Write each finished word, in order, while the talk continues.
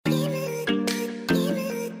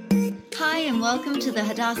and welcome to the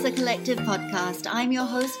Hadassah Collective podcast. I'm your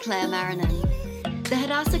host, Claire Marinan. The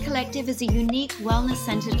Hadassah Collective is a unique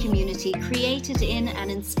wellness-centered community created in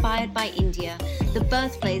and inspired by India, the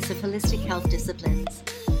birthplace of holistic health disciplines.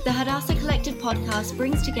 The Hadassah Collective podcast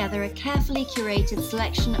brings together a carefully curated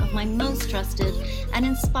selection of my most trusted and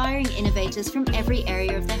inspiring innovators from every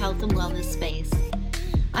area of the health and wellness space.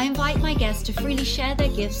 I invite my guests to freely share their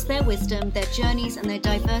gifts, their wisdom, their journeys, and their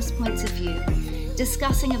diverse points of view,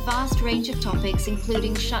 discussing a vast range of topics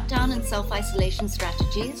including shutdown and self-isolation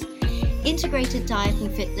strategies, integrated diet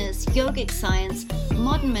and fitness, yogic science,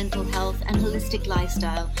 modern mental health, and holistic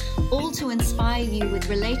lifestyle, all to inspire you with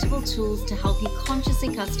relatable tools to help you consciously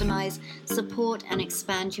customize, support, and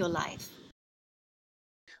expand your life.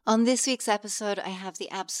 On this week's episode, I have the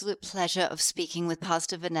absolute pleasure of speaking with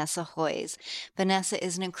Pastor Vanessa Hoyes. Vanessa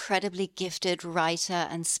is an incredibly gifted writer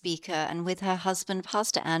and speaker, and with her husband,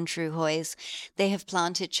 Pastor Andrew Hoyes, they have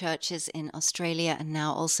planted churches in Australia and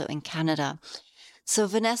now also in Canada. So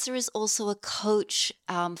Vanessa is also a coach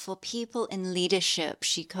for people in leadership.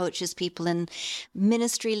 She coaches people in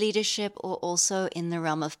ministry leadership or also in the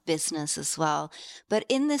realm of business as well. But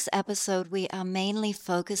in this episode, we are mainly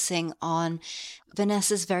focusing on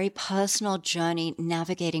Vanessa's very personal journey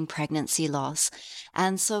navigating pregnancy loss.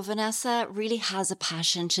 And so Vanessa really has a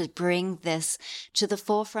passion to bring this to the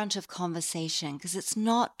forefront of conversation because it's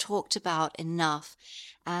not talked about enough.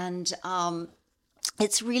 And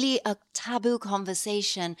it's really a taboo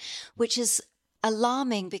conversation, which is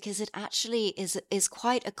alarming because it actually is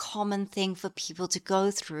quite a common thing for people to go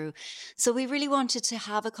through. So we really wanted to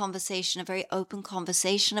have a conversation, a very open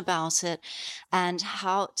conversation about it, and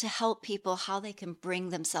how to help people, how they can bring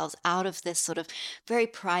themselves out of this sort of very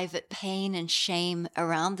private pain and shame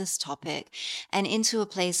around this topic and into a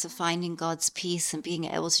place of finding God's peace and being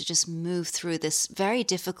able to just move through this very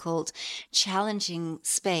difficult, challenging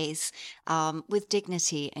space with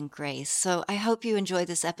dignity and grace. So I hope you enjoy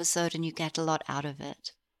this episode and you get a lot out of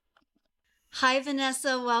it. Hi,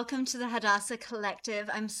 Vanessa. Welcome to the Hadassah Collective.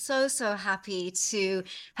 I'm so happy to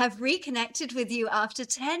have reconnected with you after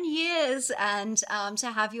 10 years and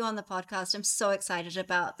to have you on the podcast. I'm so excited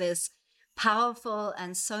about this powerful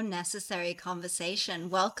and so necessary conversation.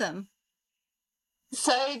 Welcome.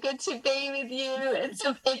 So good to be with you.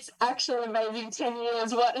 It's actually amazing 10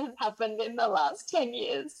 years. What has happened in the last 10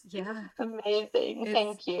 years? Yeah. Amazing.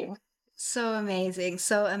 Thank you. So amazing.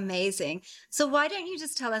 So amazing. So why don't you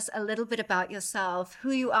just tell us a little bit about yourself,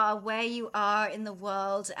 who you are, where you are in the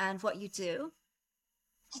world, and what you do?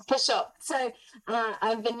 For sure. So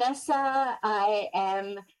I'm Vanessa. I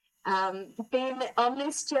am been on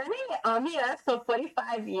this journey on the earth for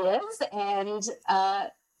 45 years, and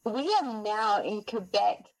we are now in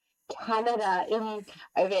Quebec, Canada.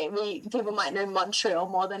 People might know Montreal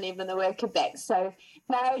more than even the word Quebec. So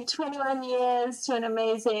married 21 years to an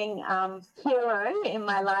amazing hero in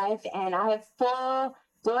my life, and I have 4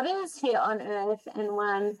 daughters here on earth and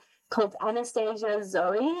one called Anastasia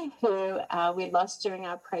Zoe, who we lost during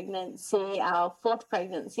our pregnancy, our 4th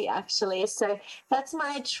pregnancy, actually. So that's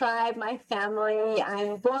my tribe, my family.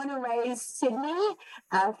 I'm born and raised Sydney,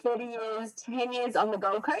 30 years, 10 years on the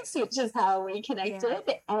Gold Coast, which is how we connected.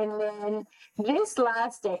 Yeah. And then this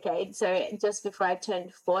last decade, so just before I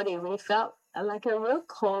turned 40, we felt like a real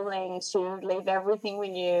calling to leave everything we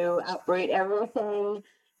knew, uproot everything,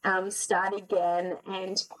 start again,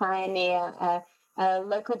 and pioneer a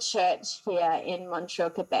local church here in Montreal,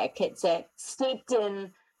 Quebec. It's steeped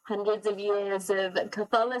in hundreds of years of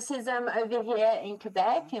Catholicism over here in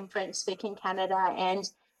Quebec, in French-speaking Canada,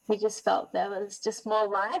 and we just felt there was just more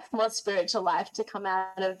life, more spiritual life to come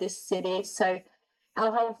out of this city. So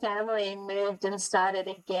our whole family moved and started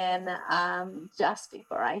again just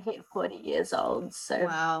before I hit 40 years old. So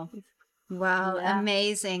Wow. Yeah.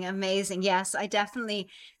 Amazing. Yes, I definitely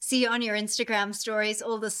see on your Instagram stories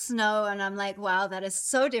all the snow and I'm like, wow, that is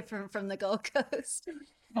so different from the Gold Coast.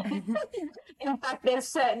 In fact, there's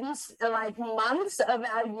certain months of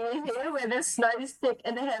our year here where the snow's thick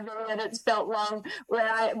and heavy and it's felt long,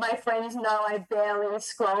 where my friends know I barely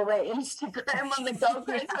scroll their Instagram on the Gold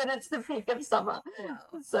Coast when it's the peak of summer. Wow.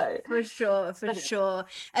 So for sure.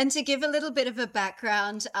 And to give a little bit of a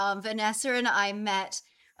background, Vanessa and I met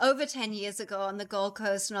over 10 years ago on the Gold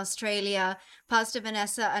Coast in Australia. Pastor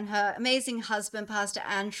Vanessa and her amazing husband, Pastor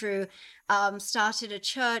Andrew, started a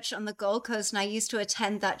church on the Gold Coast, and I used to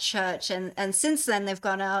attend that church. And since then, they've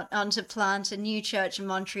gone out on to plant a new church in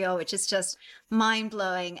Montreal, which is just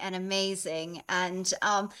mind-blowing and amazing. And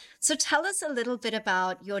so tell us a little bit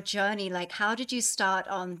about your journey. Like, how did you start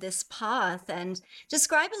on this path? And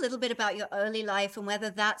describe a little bit about your early life and whether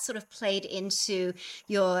that sort of played into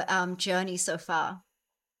your journey so far.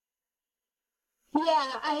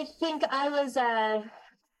 Yeah, I think I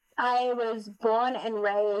was born and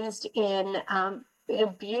raised in a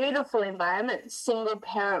beautiful environment, single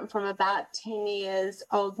parent from about 10 years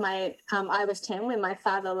old. I was 10 when my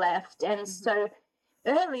father left. And so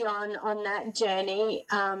early on that journey,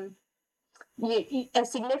 a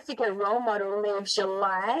significant role model lives your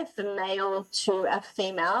life, a male to a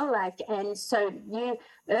female, and so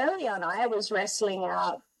early on, I was wrestling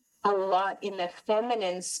out a lot in the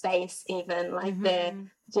feminine space,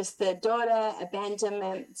 even just the daughter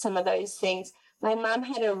abandonment, some of those things. My mum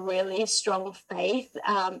had a really strong faith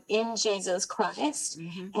in Jesus Christ,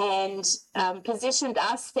 and positioned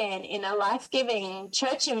us then in a life-giving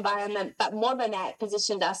church environment, but more than that,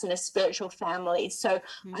 positioned us in a spiritual family. So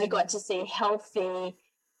I got to see healthy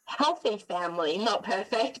family, not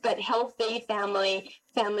perfect, but healthy family.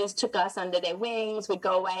 Families took us under their wings. We'd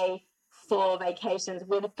go away for vacations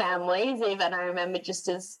with families, even I remember just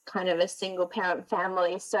as kind of a single parent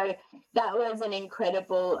family. So that was an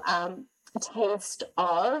incredible taste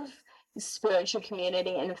of spiritual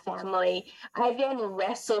community and family. I then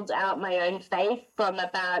wrestled out my own faith from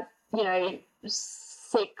about,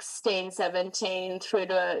 16, 17 through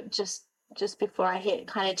to just before I hit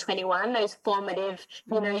kind of 21, those formative,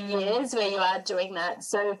 years where you are doing that.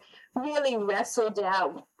 So really wrestled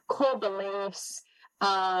out core beliefs,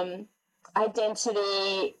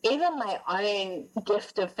 identity, even my own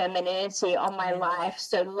gift of femininity on my life.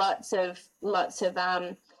 So lots of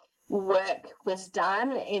work was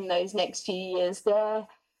done in those next few years there.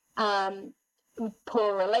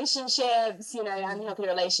 Poor relationships, unhealthy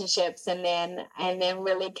relationships, and then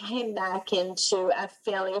really came back into a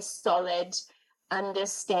fairly solid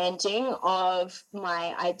understanding of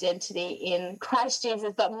my identity in Christ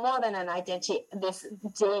Jesus, but more than an identity, this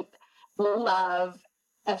deep love,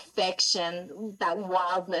 affection, that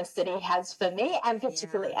wildness that he has for me, and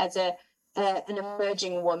particularly as an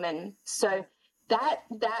emerging woman. So that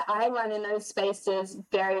I run in those spaces.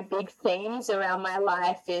 Very big themes around my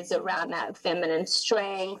life is around that feminine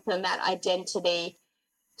strength and that identity.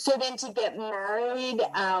 So then to get married,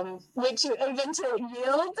 which even to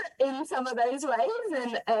yield in some of those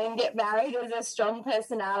ways and get married as a strong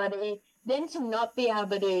personality, then to not be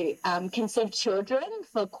able to conceive children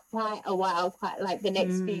for quite a while, quite like the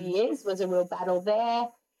next few years was a real battle there.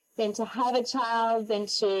 Then to have a child, then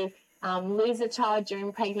to lose a child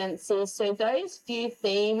during pregnancy. So those few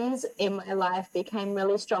themes in my life became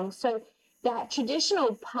really strong. So that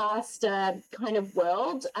traditional pastor kind of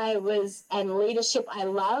world and leadership I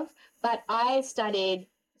love, but I studied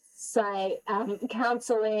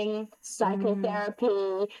counseling,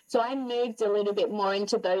 psychotherapy. So I moved a little bit more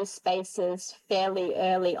into those spaces fairly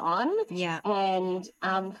early on. Yeah. And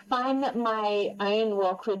find that my own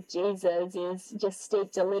walk with Jesus is just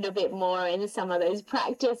steeped a little bit more in some of those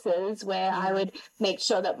practices where I would make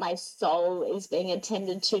sure that my soul is being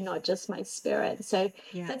attended to, not just my spirit. So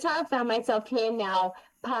that's how I found myself here now,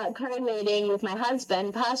 co-leading with my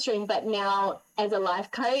husband, pastoring, but now as a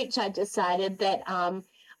life coach, I decided that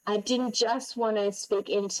I didn't just want to speak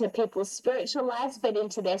into people's spiritual lives, but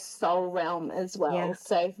into their soul realm as well. Yeah.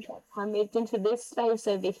 So I moved into this space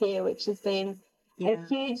over here, which has been a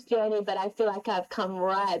huge journey, but I feel like I've come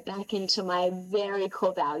right back into my very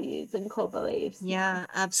core values and core beliefs. Yeah,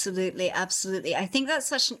 absolutely. Absolutely. I think that's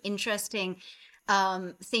such an interesting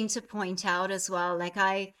thing to point out as well. Like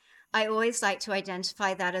I always like to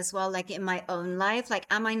identify that as well, like in my own life. Like,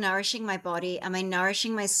 am I nourishing my body? Am I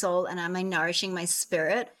nourishing my soul? And am I nourishing my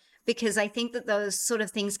spirit? Because I think that those sort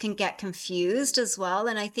of things can get confused as well.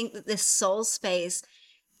 And I think that this soul space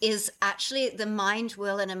is actually the mind,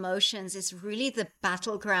 will, and emotions is really the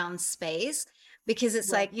battleground space, because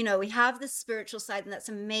it's like, we have the spiritual side and that's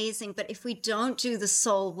amazing. But if we don't do the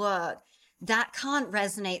soul work, that can't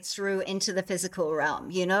resonate through into the physical realm.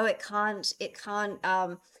 It can't,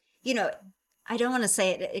 I don't want to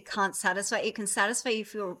say it can't satisfy. It can satisfy you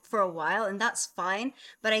for a while, and that's fine.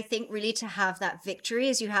 But I think really to have that victory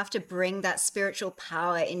is you have to bring that spiritual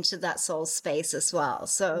power into that soul space as well.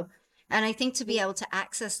 So, and I think to be able to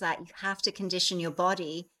access that, you have to condition your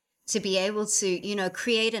body to be able to,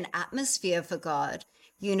 create an atmosphere for God,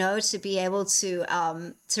 to be able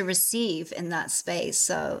to receive in that space.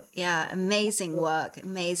 So yeah, amazing work.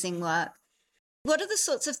 What are the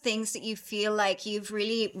sorts of things that you feel like you've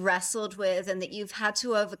really wrestled with and that you've had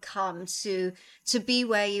to overcome to be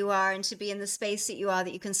where you are and to be in the space that you are,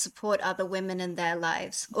 that you can support other women in their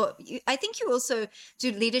lives? Or I think you also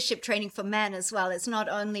do leadership training for men as well. It's not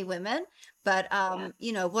only women, but,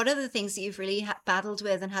 what are the things that you've really battled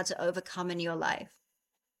with and had to overcome in your life?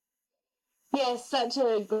 Yes, such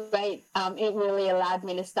a great, it really allowed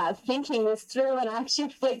me to start thinking this through, and I actually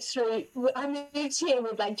flicked through. I moved here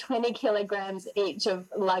with like 20 kilograms each of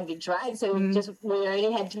luggage, right? So we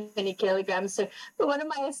only had 20 kilograms. So one of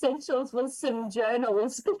my essentials was some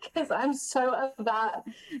journals because I'm so about,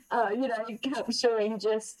 capturing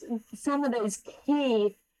just some of those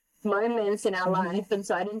key moments in our life, and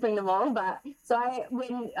so I didn't bring them all, but so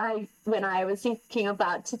when I was thinking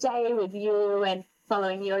about today with you and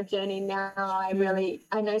following your journey now, I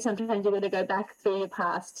know sometimes you've got to go back through your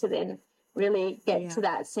past to then really get to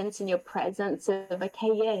that sense in your presence of,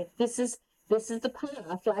 okay, yeah, this is the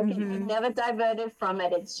path. Like you've never diverted from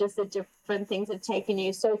it. It's just that different things have taken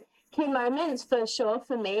you. So key moments for sure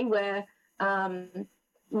for me were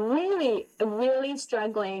really, really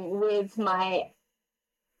struggling with my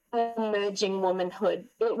emerging womanhood.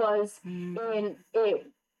 It was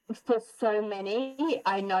for so many,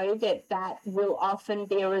 I know that will often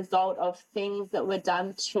be a result of things that were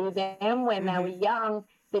done to them when they were young,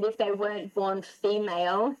 that if they weren't born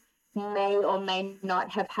female, may or may not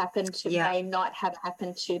have happened to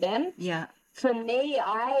them. Yeah. For me,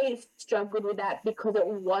 I struggled with that because it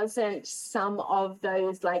wasn't some of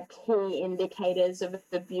those like key indicators of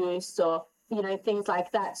abuse or, things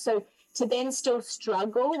like that. So to then still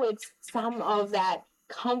struggle with some of that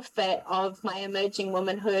comfort of my emerging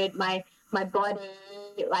womanhood, my body,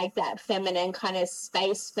 like that feminine kind of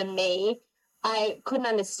space for me, I couldn't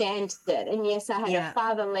understand it. And yes, I had a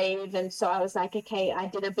father leave, and so I was like, okay, I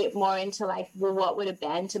did a bit more into like, well, what would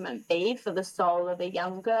abandonment be for the soul of a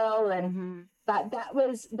young girl? And but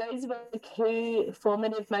those were the key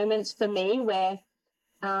formative moments for me where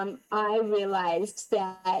I realized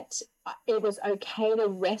that it was okay to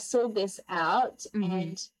wrestle this out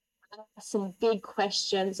and ask some big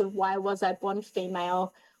questions of why was I born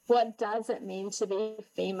female? What does it mean to be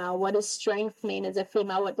female? What does strength mean as a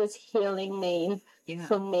female? What does healing mean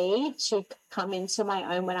for me to come into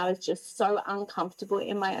my own when I was just so uncomfortable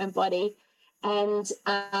in my own body? And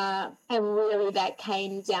really that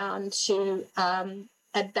came down to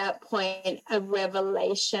at that point a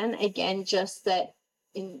revelation again, just that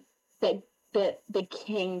the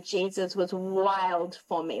King Jesus was wild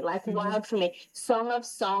for me, wild for me. Song of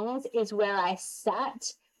Songs is where I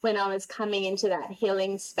sat when I was coming into that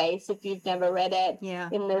healing space. If you've never read it, I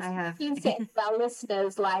have. You said our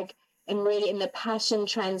listeners and read it in the Passion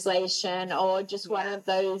Translation or just one of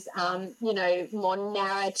those, more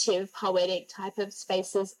narrative, poetic type of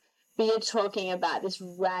spaces. But you're talking about this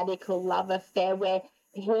radical love affair where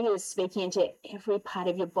he is speaking into every part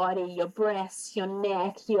of your body, your breasts, your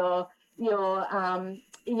neck, your live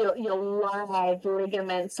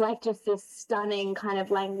ligaments, like just this stunning kind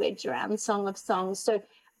of language around Song of Songs. So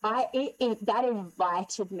that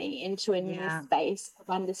invited me into a new space of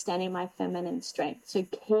understanding my feminine strength. So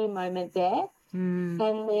key moment there. And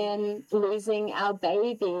then losing our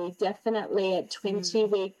baby, definitely at 20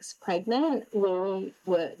 weeks pregnant. We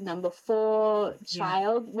were number 4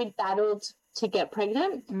 child. We battled to get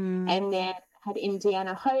pregnant and then had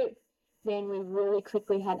Indiana Hope. Then we really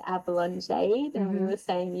quickly had Avalon Jade, and we were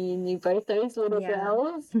saying you knew both those little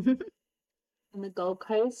girls on the Gold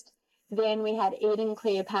Coast. Then we had Eden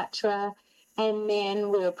Cleopatra, and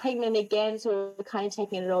then we were pregnant again, so we were kind of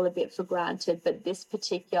taking it all a bit for granted. But this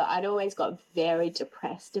particular, I'd always got very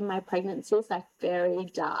depressed in my pregnancies, like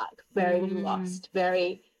very dark, very lost,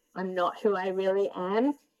 very, I'm not who I really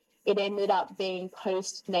am. It ended up being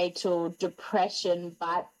postnatal depression,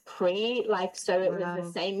 but so it was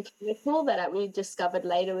the same chemical that we discovered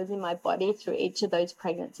later was in my body through each of those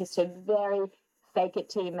pregnancies. So very fake it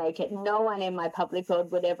till you make it. No one in my public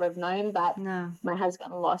world would ever have known, but my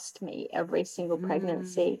husband lost me every single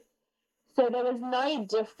pregnancy. So there was no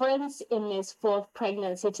difference in this 4th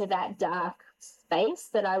pregnancy to that dark space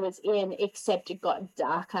that I was in, except it got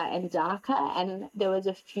darker and darker. And there was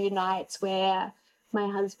a few nights where my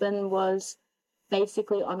husband was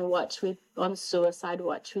basically on suicide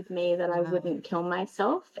watch with me, that I wouldn't kill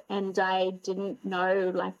myself. And I didn't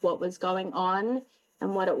know what was going on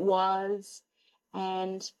and what it was.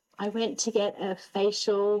 And I went to get a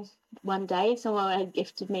facial one day. Someone had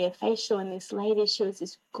gifted me a facial, and this lady, she was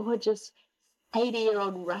this gorgeous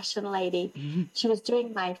 80-year-old Russian lady. She was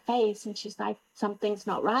doing my face, and she's like, something's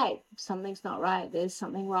not right. Something's not right. There's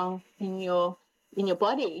something wrong in your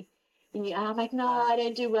body. And I'm like, no, I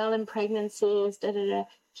don't do well in pregnancies.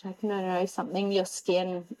 She's like, no, something, your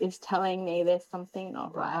skin is telling me there's something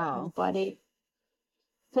not right in your body.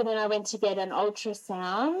 So then I went to get an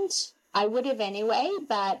ultrasound. I would have anyway,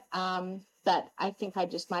 but I think I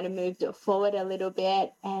just might have moved it forward a little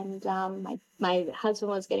bit. And my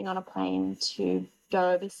husband was getting on a plane to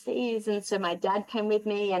go overseas. And so my dad came with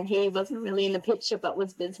me, and he wasn't really in the picture, but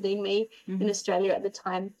was visiting me in Australia at the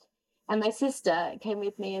time. And my sister came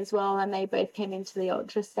with me as well, and they both came into the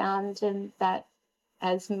ultrasound. And that,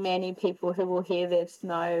 as many people who will hear this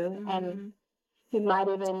know, and who might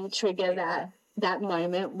even trigger that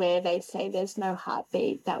moment where they say there's no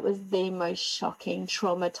heartbeat, that was the most shocking,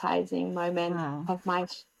 traumatizing moment of my,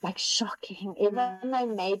 like, shocking, even though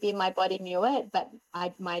maybe my body knew it, but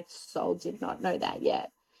my soul did not know that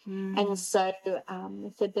yet. And so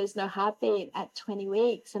they said there's no heartbeat at 20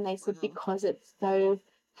 weeks. And they said, because it's so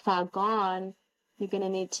far gone, you're going to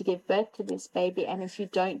need to give birth to this baby. And if you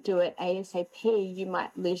don't do it ASAP, you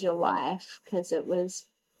might lose your life, because it was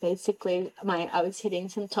basically I was hitting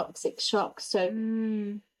some toxic shock. So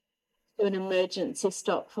do an emergency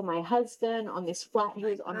stop for my husband on this flight. He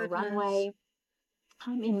was on a runway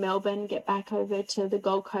in Melbourne, get back over to the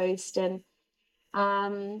Gold Coast. And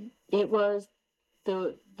it was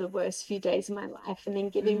the worst few days of my life. And then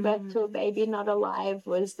giving birth to a baby not alive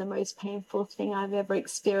was the most painful thing I've ever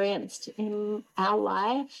experienced in our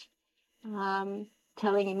life.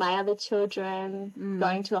 Telling my other children,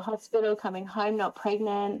 going to a hospital, coming home not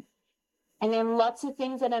pregnant, and then lots of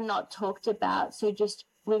things that are not talked about. So just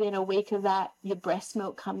within a week of that, your breast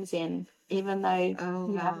milk comes in, even though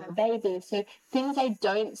you have no baby. So things they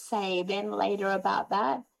don't say then later about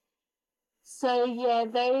that. So yeah,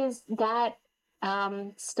 that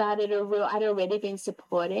started I'd already been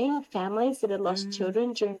supporting families that had lost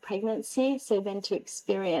children during pregnancy. So then to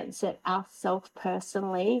experience it ourselves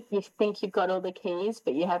personally, you think you've got all the keys,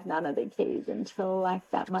 but you have none of the keys until like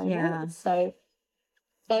that moment. Yeah. So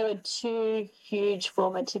there were two huge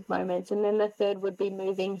formative moments. And then the third would be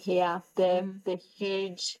moving here, the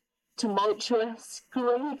huge, tumultuous,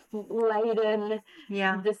 grief-laden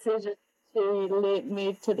decision to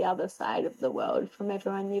move to the other side of the world from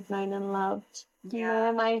everyone you've known and loved. Yeah,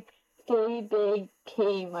 my three big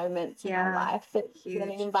key moments in my life that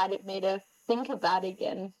really invited me to think about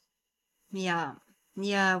again. Yeah.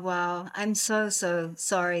 Yeah, wow. I'm so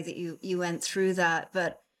sorry that you went through that.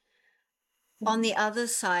 But on the other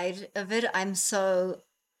side of it, I'm so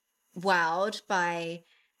wowed by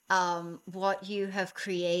what you have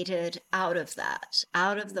created out of that,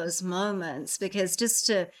 out of those moments. Because just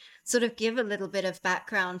to sort of give a little bit of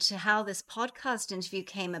background to how this podcast interview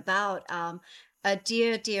came about, a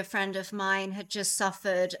dear friend of mine had just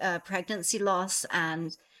suffered a pregnancy loss,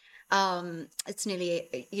 and it's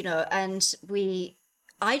nearly, and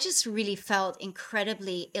I just really felt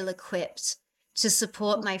incredibly ill-equipped to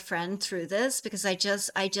support my friend through this, because I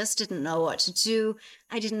just didn't know what to do.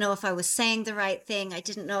 I didn't know if I was saying the right thing. I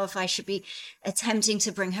didn't know if I should be attempting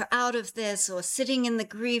to bring her out of this, or sitting in the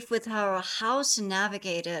grief with her, or how to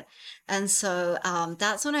navigate it. And so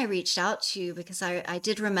that's when I reached out to you, because I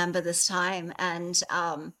did remember this time. And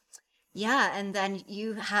and then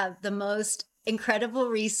you have the most incredible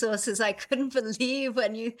resources. I couldn't believe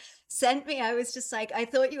when you sent me. I was just like, I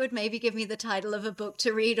thought you would maybe give me the title of a book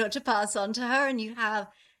to read or to pass on to her. And you have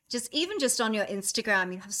just on your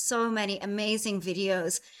Instagram, you have so many amazing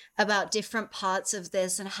videos about different parts of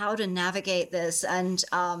this and how to navigate this. And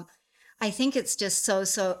I think it's just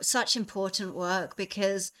such important work,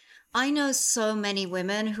 because I know so many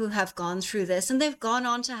women who have gone through this, and they've gone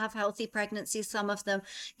on to have healthy pregnancies. Some of them,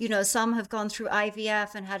 some have gone through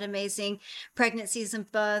IVF and had amazing pregnancies and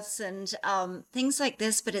births and things like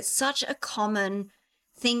this. But it's such a common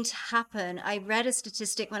thing to happen. I read a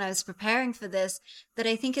statistic when I was preparing for this that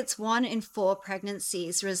I think it's 1 in 4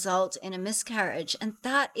 pregnancies result in a miscarriage. And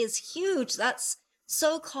that is huge. That's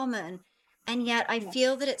so common. And yet I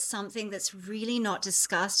feel that it's something that's really not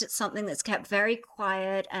discussed. It's something that's kept very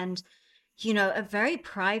quiet, and, a very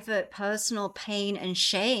private, personal pain and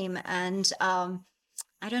shame. And I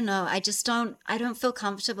don't know. I don't feel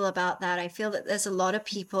comfortable about that. I feel that there's a lot of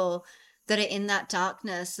people that are in that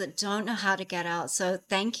darkness that don't know how to get out. So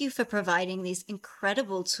thank you for providing these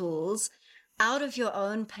incredible tools out of your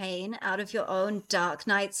own pain, out of your own dark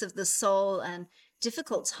nights of the soul and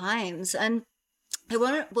difficult times. And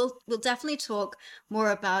we'll definitely talk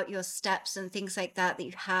more about your steps and things like that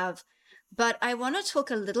you have. But I want to talk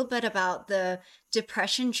a little bit about the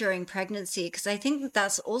depression during pregnancy, because I think that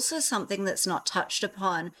that's also something that's not touched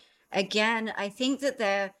upon. Again, I think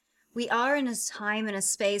that we are in a time and a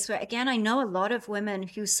space where, again, I know a lot of women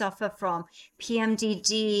who suffer from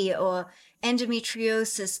PMDD or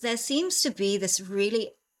endometriosis. There seems to be this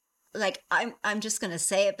really, like, I'm just going to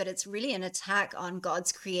say it, but it's really an attack on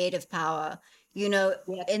God's creative power, in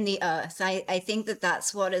the earth. I think that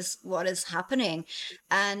that's what is happening.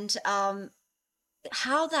 And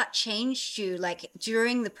how that changed you, like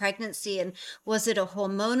during the pregnancy, and was it a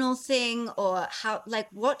hormonal thing, or how, like,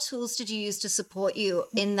 what tools did you use to support you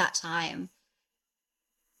in that time?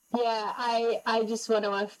 Yeah, I just want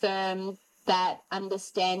to affirm that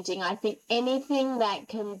understanding. I think anything that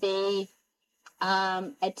can be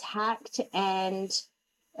attacked and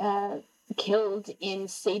uh, killed in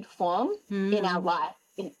seed form in our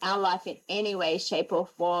life in any way, shape, or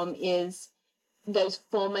form is those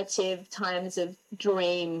formative times of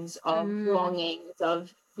dreams, of longings,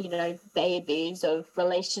 of, babies, of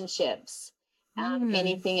relationships.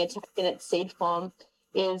 Anything attacked in its seed form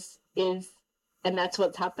is, and that's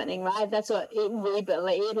what's happening, right? That's what we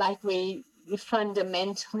believe. Like we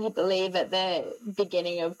fundamentally believe at the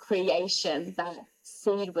beginning of creation that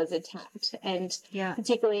seed was attacked, and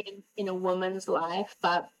particularly in a woman's life,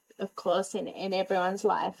 but of course in everyone's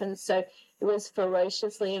life. And so it was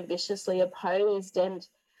ferociously and viciously opposed, and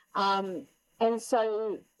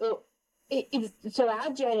so so our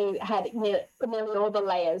journey had nearly all the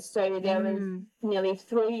layers. So there was nearly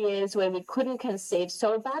 3 years where we couldn't conceive.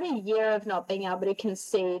 So about a year of not being able to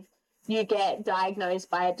conceive, you get diagnosed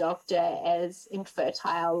by a doctor as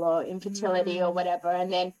infertile or infertility or whatever,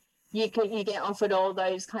 and then you get offered all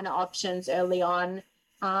those kind of options early on.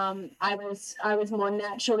 I was more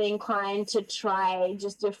naturally inclined to try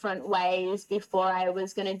just different ways before I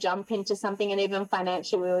was going to jump into something, and even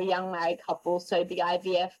financially, we were a young married couple, so the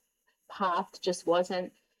IVF path just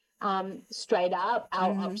wasn't straight up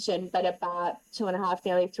our option. But about 2.5,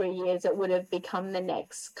 nearly 3 years, it would have become the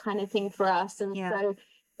next kind of thing for us. And so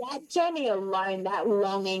that journey alone, that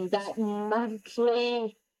longing, that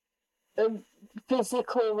monthly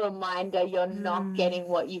physical reminder you're not getting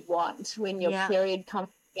what you want when your period comes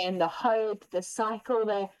again, the hope, the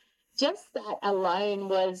cycle, just that alone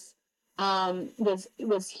was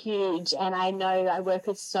huge. And I know I work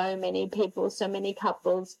with so many people, so many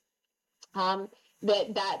couples,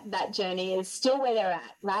 that journey is still where they're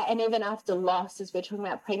at, right? And even after loss, as we're talking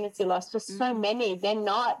about pregnancy loss, for so many, they're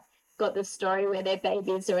not got the story where their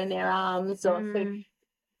babies are in their arms, or a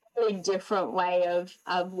really different way of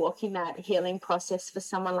walking that healing process for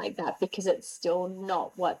someone like that, because it's still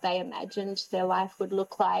not what they imagined their life would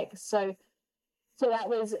look like. So that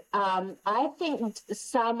was, I think,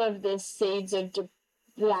 some of the seeds of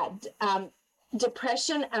that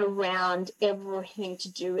depression around everything to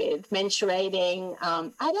do with menstruating.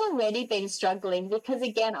 I'd already been struggling because,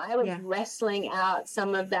 again, I was wrestling out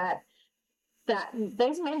some of that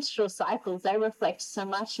those menstrual cycles, they reflect so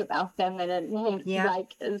much of our feminine,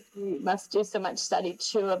 like we must do so much study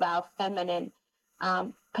too of our feminine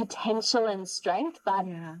potential and strength, but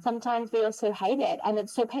sometimes we also hate it, and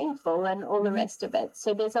it's so painful, and all the rest of it.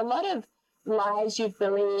 So there's a lot of lies you've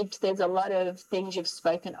believed, there's a lot of things you've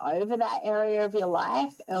spoken over that area of your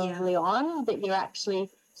life early on that you're actually,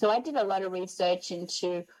 so I did a lot of research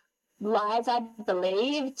into lies I'd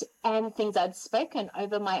believed and things I'd spoken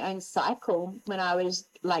over my own cycle when I was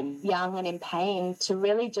like young and in pain, to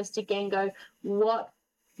really just again go, what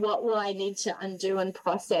will I need to undo and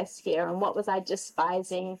process here, and what was I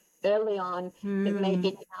despising early on that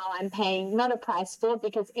maybe now I'm paying not a price for,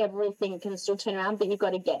 because everything can still turn around, but you've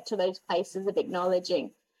got to get to those places of acknowledging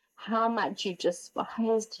how much you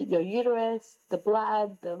despised your uterus, the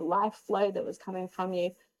blood, the life flow that was coming from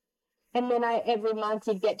you. And then every month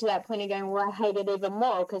you'd get to that point of going, well, I hate it even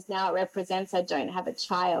more because now it represents I don't have a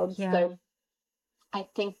child. So I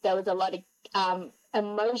think there was a lot of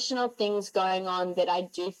emotional things going on that I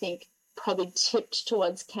do think probably tipped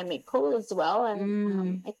towards chemical as well.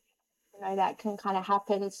 And that can kind of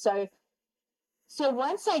happen. So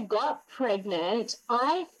once I got pregnant, we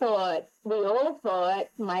all thought,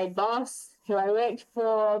 my boss, who I worked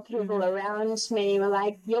for, people around me were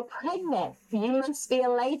like, you're pregnant, you must be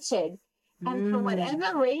elated. And for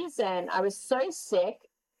whatever reason, I was so sick,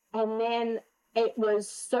 and then it was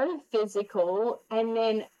so physical, and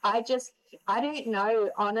then I don't know,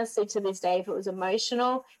 honestly, to this day, if it was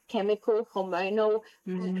emotional, chemical, hormonal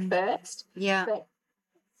at first. But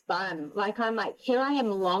fun. Like, I'm like, here I am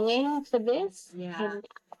longing for this, and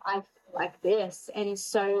I feel like this. And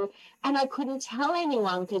so, and I couldn't tell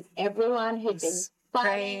anyone, because everyone who'd been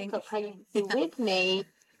fighting for pregnancy with me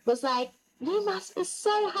was like, you must be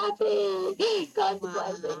so happy. God's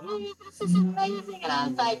blessing you. This is amazing. And I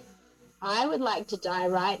was like, I would like to die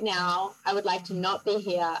right now. I would like to not be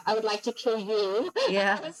here. I would like to kill you.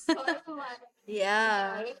 I was so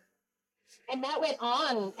like, and that went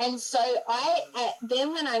on. And so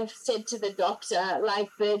then when I said to the doctor, like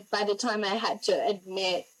by the time I had to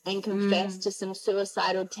admit and confess to some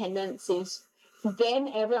suicidal tendencies,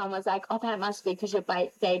 then everyone was like, oh, that must be because your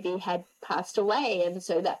baby had passed away. And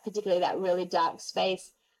so that really dark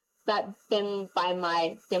space. But then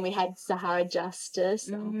then we had Sahara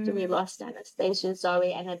Justice after we lost Anastasia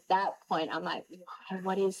Zoe. And at that point, I'm like,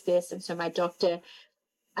 what is this? And so my doctor,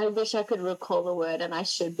 I wish I could recall the word and I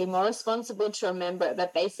should be more responsible to remember it,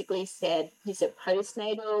 but basically he said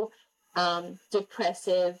postnatal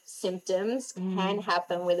depressive symptoms can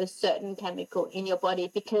happen with a certain chemical in your body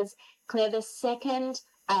because, Claire, the second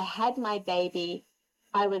I had my baby,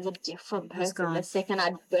 I was a different person. The second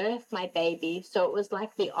I birthed my baby. So it was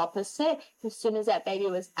like the opposite. As soon as that baby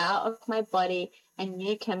was out of my body and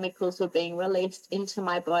new chemicals were being released into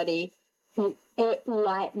my body,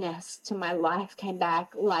 lightness to my life came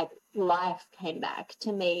back, like life came back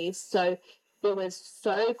to me. So it was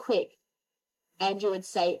so quick. Andrew would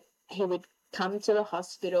say he would come to the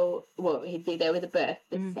hospital. Well, he'd be there with the birth.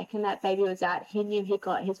 The second that baby was out, he knew he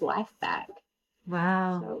got his life back.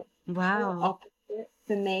 Wow. So, wow. Opposite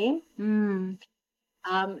for me.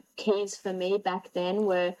 Keys for me back then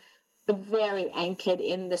were very anchored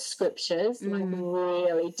in the scriptures, like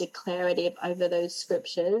really declarative over those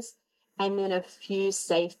scriptures. And then a few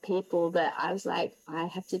safe people that I was like, I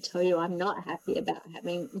have to tell you, I'm not happy about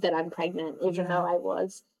that I'm pregnant, even though I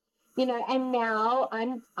was, and now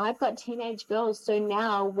I've got teenage girls. So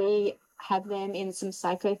now we have them in some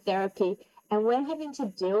psychotherapy and we're having to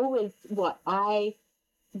deal with what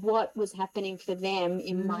was happening for them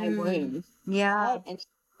in my womb. Yeah. Right? And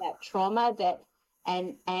that trauma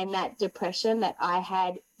and that depression that I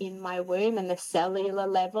had in my womb and the cellular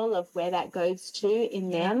level of where that goes to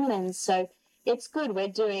in them. And so it's good. We're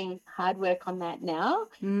doing hard work on that now,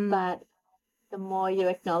 but the more you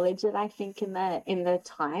acknowledge it, I think in the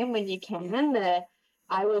time when you can,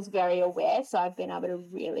 I was very aware. So I've been able to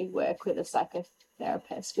really work with a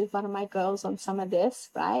psychotherapist with one of my girls on some of this,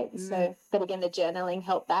 right? So, but again, the journaling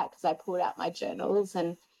helped that because I pulled out my journals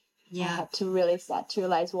and I had to really start to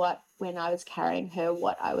realize when I was carrying her,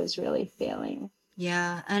 what I was really feeling.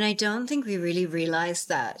 Yeah. And I don't think we really realized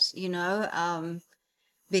that,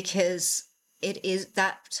 because it is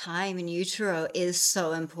that time in utero is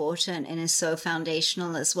so important and is so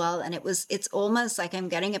foundational as well. And it's almost like I'm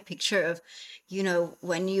getting a picture of,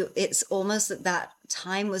 it's almost that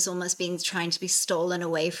time was almost trying to be stolen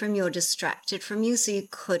away from you or distracted from you. So you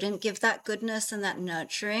couldn't give that goodness and that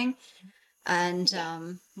nurturing. And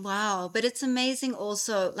wow, but it's amazing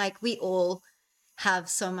also, like we all have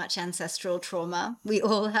so much ancestral trauma. We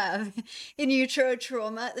all have in utero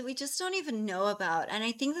trauma that we just don't even know about. And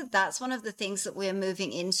I think that that's one of the things that we're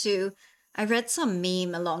moving into. I read some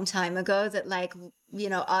meme a long time ago that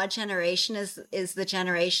our generation is the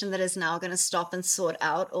generation that is now going to stop and sort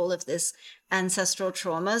out all of this ancestral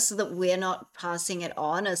trauma so that we're not passing it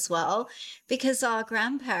on as well, because our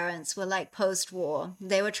grandparents were like post-war.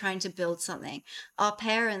 They were trying to build something. Our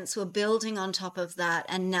parents were building on top of that.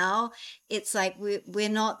 And now it's like we're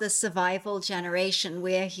not the survival generation.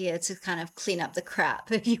 We're here to kind of clean up the crap,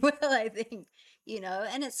 if you will, I think.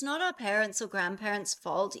 And it's not our parents or grandparents'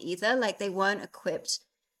 fault either. Like they weren't equipped.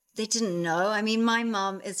 They didn't know. I mean, my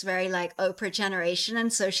mom is very like Oprah generation.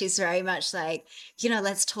 And so she's very much like,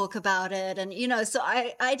 let's talk about it. And, so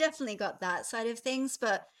I definitely got that side of things.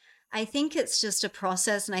 But I think it's just a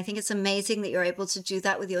process. And I think it's amazing that you're able to do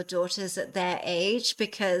that with your daughters at their age,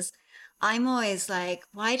 because I'm always like,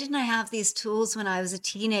 why didn't I have these tools when I was a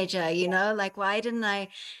teenager? Like, why didn't I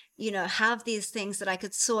have these things that I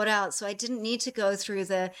could sort out so I didn't need to go through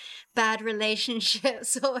the bad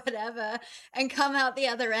relationships or whatever and come out the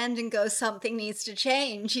other end and go, something needs to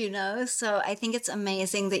change, So I think it's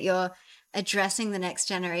amazing that you're addressing the next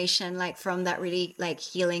generation, like from that really like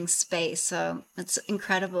healing space. So it's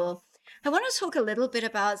incredible. I want to talk a little bit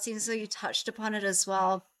about, it seems though you touched upon it as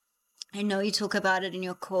well. I know you talk about it in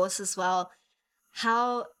your course as well,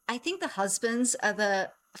 how I think the husbands are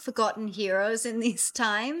the forgotten heroes in these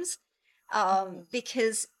times,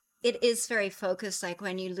 because it is very focused. Like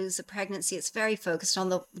when you lose a pregnancy, it's very focused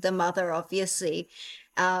on the mother, obviously,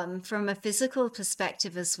 from a physical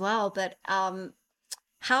perspective as well. But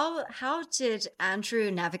how did Andrew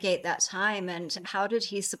navigate that time, and how did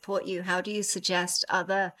he support you? How do you suggest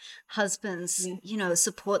other husbands,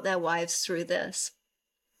 support their wives through this?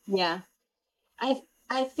 Yeah, I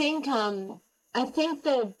think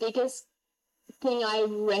the biggest thing I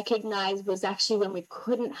recognized was actually when we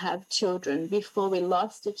couldn't have children before we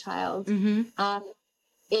lost a child. And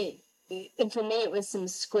for me, it was some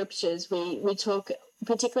scriptures. We talk,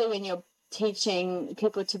 particularly when you're teaching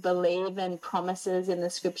people to believe and promises in the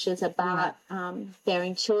scriptures about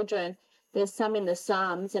bearing children. There's some in the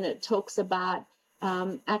Psalms, and it talks about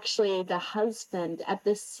actually the husband at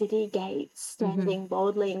the city gate standing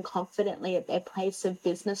boldly and confidently at their place of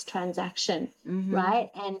business transaction,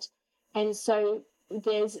 right? And so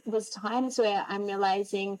was times where I'm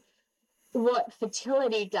realizing what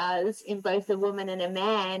fertility does in both a woman and a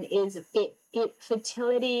man is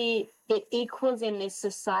fertility, it equals in this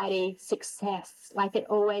society success, like it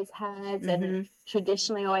always has and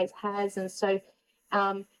traditionally always has. And so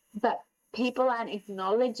but people aren't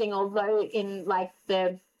acknowledging, although in like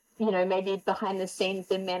the, you know, maybe behind the scenes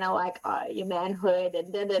the men are like, oh, your manhood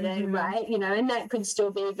and right, you know, and that could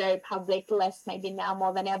still be very public, less maybe now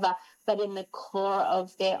more than ever, but in the core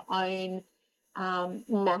of their own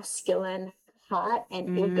masculine heart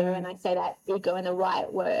and ego, and I say that ego in the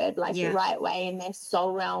right word, like the right way, in their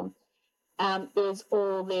soul realm, is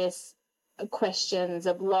all this questions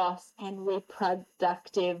of loss and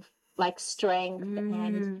reproductive like strength.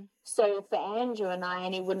 And so for Andrew and I,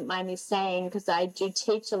 and he wouldn't mind me saying, because I do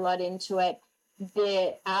teach a lot into it,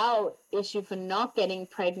 our issue for not getting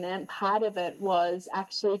pregnant, part of it was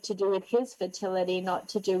actually to do with his fertility, not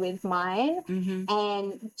to do with mine.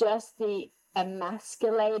 And just the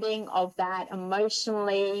emasculating of that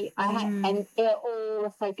emotionally, and all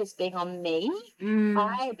the focus being on me.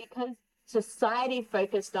 Because society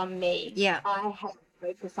focused on me, I had to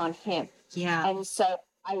focus on him. And so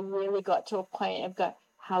I really got to a point of go,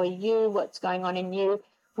 how are you? What's going on in you?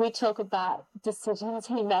 We talk about decisions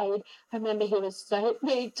he made. I remember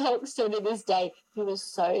he talks to this day, he was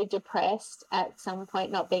so depressed at some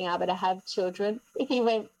point not being able to have children. He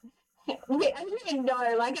went, I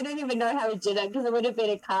don't even know how he did it, because it would have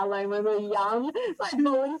been a car loan when we were young, like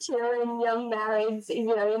volunteering, young marrieds,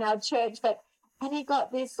 you know, in our church. And he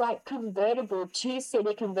got this like convertible,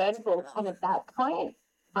 2-seater convertible. And at that point,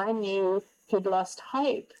 I knew he'd lost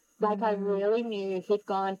hope. Like I really knew he'd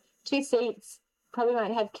gone 2 seats, probably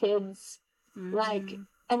won't have kids. Like,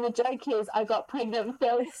 and the joke is I got pregnant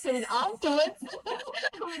fairly soon afterwards.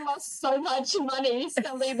 We lost so much money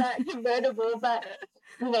selling that convertible. But,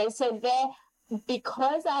 you know, so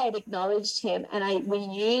because I had acknowledged him and we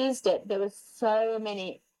used it, there were so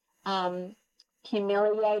many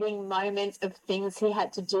humiliating moments of things he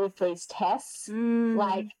had to do for his tests,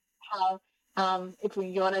 like how if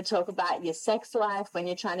you want to talk about your sex life when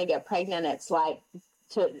you're trying to get pregnant, it's like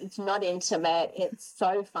it's not intimate, it's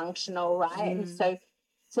so functional, right? And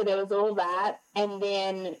so there was all that. And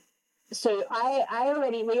then so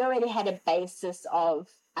we already had a basis of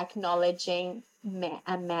acknowledging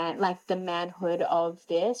a man, like the manhood of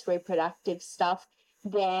this reproductive stuff,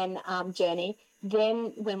 then journey.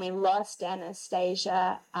 Then when we lost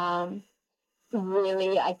Anastasia,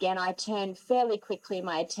 really, again, I turned fairly quickly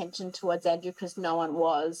my attention towards Andrew because no one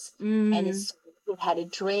was. And so he had a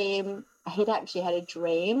dream. He'd actually had a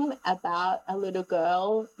dream about a little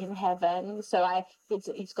girl in heaven. So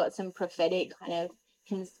he's got some prophetic kind of,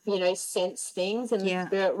 you know, sense things in the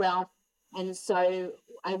spirit realm. And so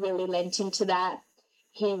I really lent into that.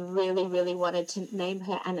 He really, really wanted to name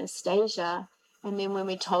her Anastasia. And then when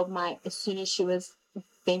we told as soon as she was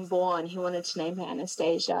being born, he wanted to name her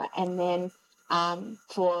Anastasia. And then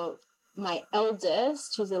for my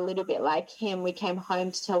eldest, who's a little bit like him, we came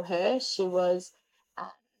home to tell her. She was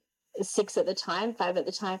 6 at the time, 5 at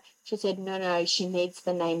the time. She said, no, she needs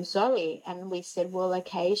the name Zoe. And we said, well,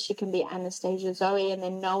 okay, she can be Anastasia Zoe. And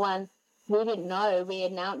then we didn't know. We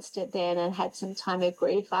announced it then and had some time of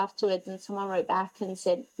grief afterwards. And someone wrote back and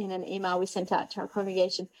said in an email we sent out to our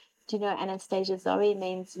congregation, do you know Anastasia Zoe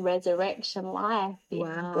means resurrection life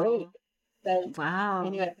in Greek? So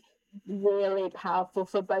anyway, really powerful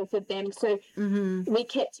for both of them. So we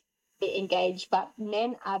kept engaged, but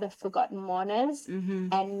men are the forgotten mourners,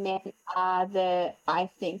 and men are I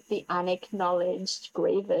think the unacknowledged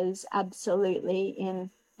grievers, absolutely, in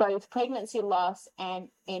both pregnancy loss and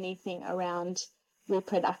anything around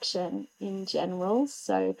reproduction in general.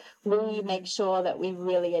 So we make sure that we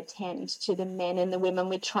really attend to the men and the women.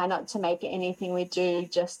 We try not to make anything we do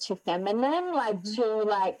just too feminine, like too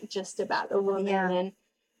like just about the woman. And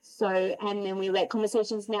so, and then we let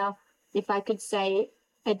conversations. Now, if I could say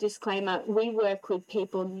a disclaimer, we work with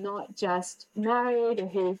people not just married or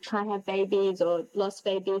who can't have babies or lost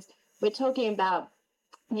babies. We're talking about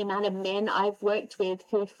the amount of men I've worked with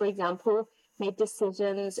who, for example, made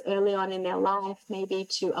decisions early on in their life, maybe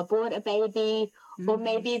to abort a baby, or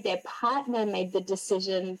maybe their partner made the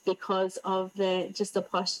decision because of the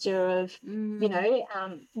posture of, you know,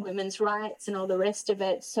 women's rights and all the rest of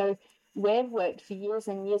it. So we've worked for years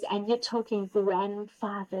and years, and you're talking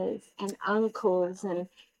grandfathers and uncles, and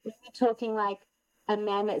we're talking like a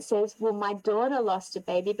man that says, well, my daughter lost a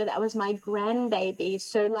baby, but that was my grandbaby.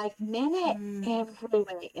 So like men are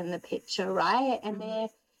everywhere in the picture, right? And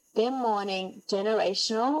they're mourning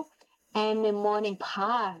generational, and they're mourning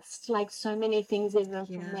past, like so many things even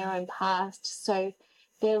from their own past. So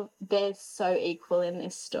they're so equal in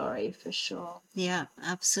this story for sure. Yeah,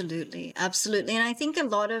 absolutely. Absolutely. And I think a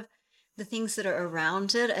lot of the things that are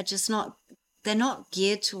around it are just not, they're not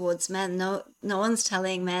geared towards men. No one's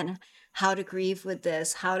telling men how to grieve with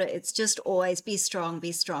this, it's just always be strong,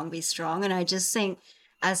 be strong, be strong. And I just think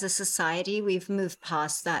as a society, we've moved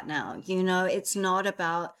past that now. It's not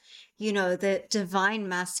about, the divine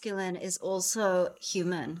masculine is also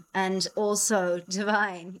human and also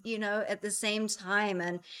divine, at the same time.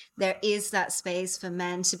 And there is that space for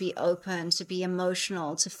men to be open, to be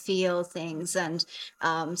emotional, to feel things, and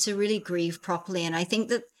to really grieve properly. And I think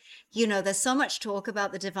that, there's so much talk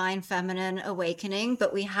about the divine feminine awakening,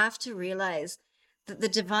 but we have to realize that the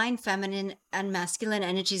divine feminine and masculine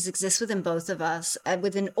energies exist within both of us,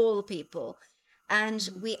 within all people. And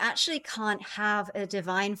we actually can't have a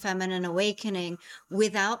divine feminine awakening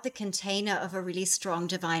without the container of a really strong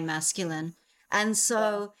divine masculine. And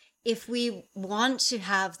so if we want to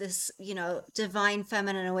have this, divine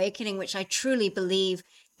feminine awakening, which I truly believe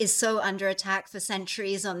is so under attack for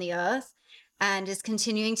centuries on the earth and is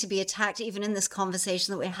continuing to be attacked, even in this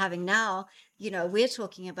conversation that we're having now, we're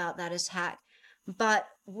talking about that attack. But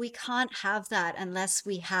we can't have that unless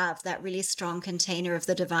we have that really strong container of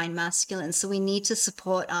the divine masculine. So we need to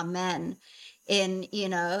support our men in,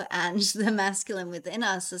 and the masculine within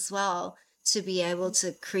us as well, to be able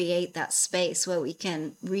to create that space where we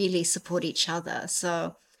can really support each other.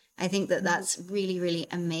 So I think that that's really, really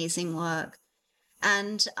amazing work.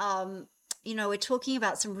 And, we're talking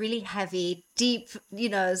about some really heavy, deep,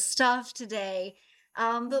 stuff today.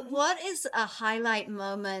 But what is a highlight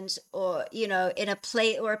moment or, in a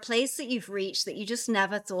place that you've reached that you just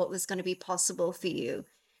never thought was going to be possible for you?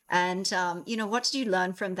 And, what did you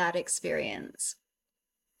learn from that experience?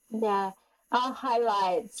 Yeah. Our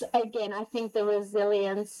highlights, again, I think the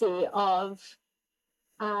resiliency of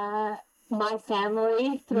my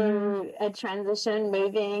family through a transition,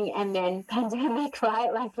 moving, and then pandemic,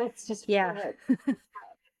 right? Like, let's just the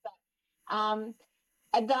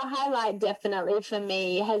highlight definitely for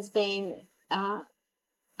me has been,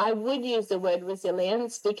 I would use the word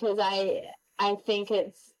resilience because I think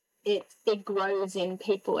it grows in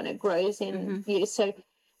people and it grows in you. So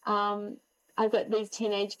I've got these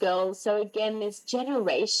teenage girls. So again, this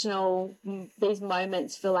generational, these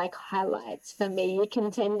moments feel like highlights for me. You're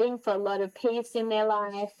contending for a lot of peace in their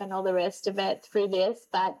life and all the rest of it through this.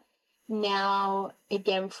 But now,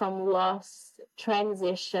 again, from loss,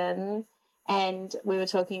 transition, and we were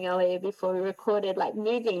talking earlier before we recorded, like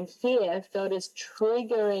moving here felt as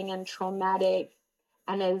triggering and traumatic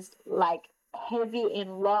and as like heavy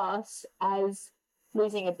in loss as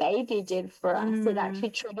losing a baby did for us. It actually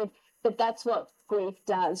triggered, but that's what grief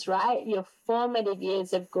does, right? Your formative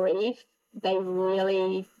years of grief, they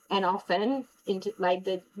really, and often into like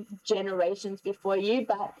the generations before you,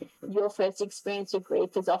 but your first experience of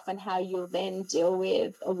grief is often how you'll then deal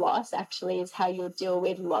with a loss, actually is how you'll deal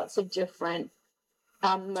with lots of different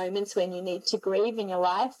moments when you need to grieve in your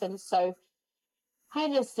life. And so I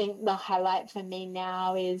just think the highlight for me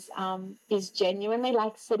now is genuinely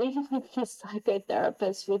like sitting with the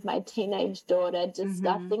psychotherapist with my teenage daughter,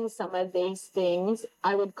 discussing some of these things.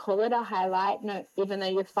 I would call it a highlight, no, even though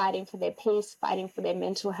you're fighting for their peace, fighting for their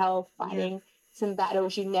mental health, fighting some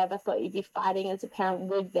battles you never thought you'd be fighting as a parent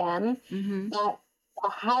with them. But a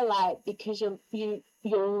highlight because you're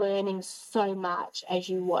learning so much as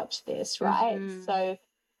you watch this, right? So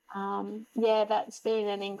that's been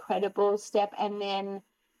an incredible step. And then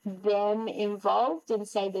them involved in,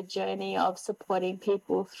 say, the journey of supporting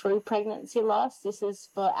people through pregnancy loss. This is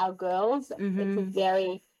for our girls.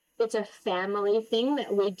 It's a family thing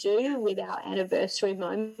that we do with our anniversary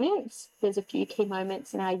moments. There's a few key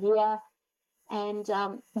moments in our year. And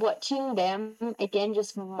watching them, again,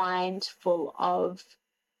 just mindful of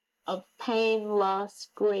pain, loss,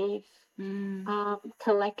 grief,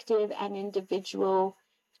 collective and individual,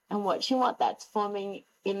 and watching what that's forming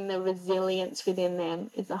in the resilience within them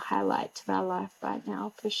is a highlight to our life right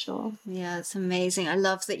now, for sure. Yeah, it's amazing. I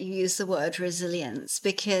love that you use the word resilience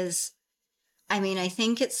because, I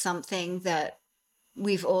think it's something that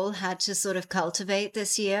we've all had to sort of cultivate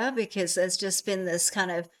this year because there's just been this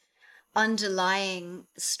kind of underlying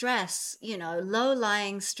stress,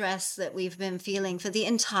 low-lying stress that we've been feeling for the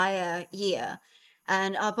entire year.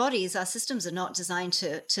 And our bodies, our systems are not designed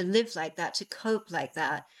to live like that, to cope like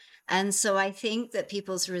that. And so I think that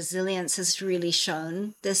people's resilience has really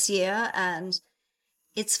shown this year. And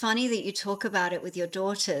It's funny that you talk about it with your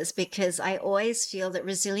daughters, because I always feel that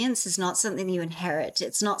resilience is not something you inherit.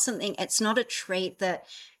 It's not a trait that,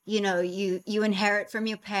 you inherit from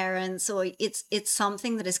your parents, or it's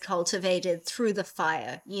something that is cultivated through the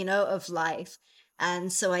fire, of life.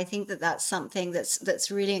 And so I think that that's something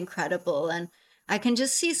that's really incredible. And I can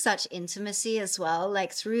just see such intimacy as well,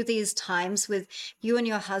 like through these times with you and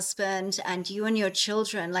your husband and you and your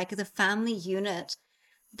children, like the family unit.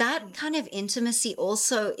 That kind of intimacy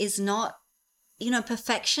also is not,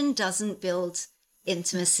 perfection doesn't build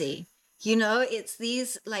intimacy. It's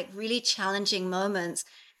these like really challenging moments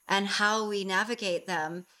and how we navigate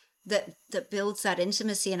them that builds that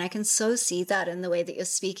intimacy. And I can so see that in the way that you're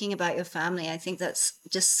speaking about your family. I think that's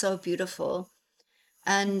just so beautiful.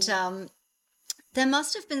 And there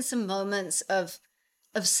must have been some moments of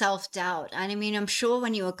self-doubt. And I mean, I'm sure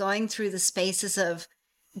when you were going through the spaces of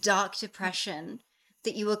dark depression,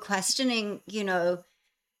 that you were questioning,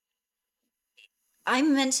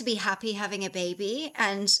 I'm meant to be happy having a baby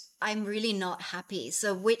and I'm really not happy.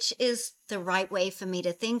 So which is the right way for me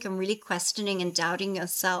to think? And really questioning and doubting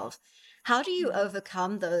yourself. How do you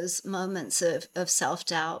overcome those moments of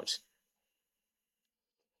self-doubt?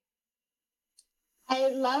 I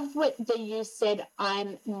love that you said,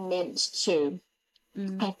 I'm meant to.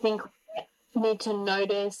 I think we need to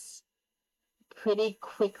notice pretty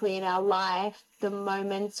quickly in our life the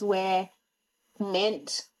moments where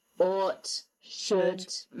meant, ought, should,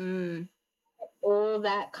 all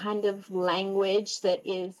that kind of language that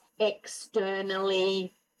is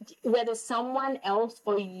externally, whether someone else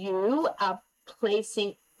or you are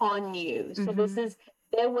placing on you. So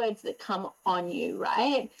they're words that come on you,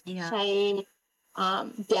 right? Yeah. Shame,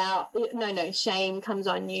 doubt. No, shame comes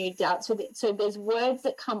on you, doubt. So there's words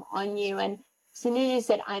that come on you. And as soon as you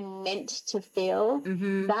said, I'm meant to feel,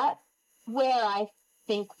 that where I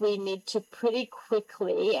think we need to pretty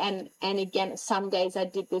quickly, and again, some days I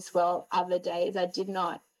did this well, other days I did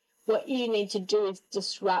not. What you need to do is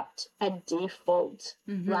disrupt a default,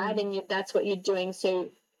 right? And that's what you're doing. So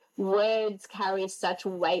words carry such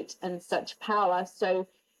weight and such power. So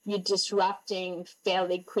you're disrupting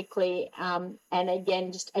fairly quickly, and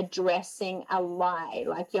again, just addressing a lie,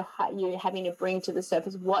 like you're having to bring to the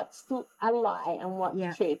surface what's a lie and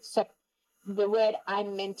what's truth. So the word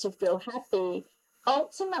I'm meant to feel happy,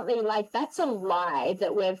 ultimately, like that's a lie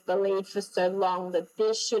that we've believed for so long, that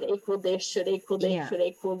this should equal this, should equal this, should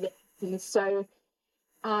equal this. And so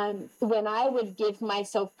when I would give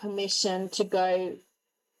myself permission to go,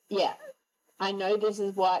 I know this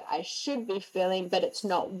is what I should be feeling, but it's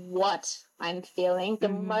not what I'm feeling. The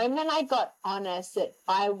moment I got honest that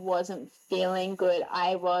I wasn't feeling good,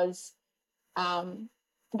 I was,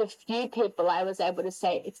 the few people I was able to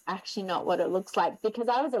say, it's actually not what it looks like, because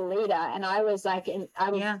I was a leader and I was like, I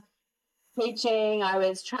was preaching, I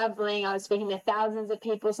was traveling, I was speaking to thousands of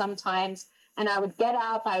people sometimes, and I would get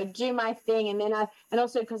up, I would do my thing, and then and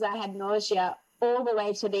also because I had nausea all the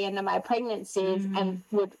way to the end of my pregnancies, and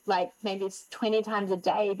would like maybe 20 times a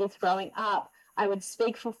day be throwing up, I would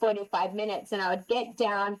speak for 45 minutes and I would get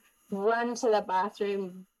down, run to the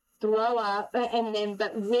bathroom, throw up, and then,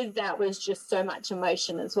 but with that was just so much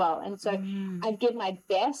emotion as well. And so I'd give my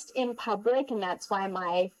best in public, and that's why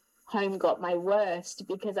my home got my worst,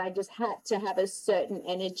 because I just had to have a certain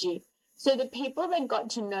energy. So the people that got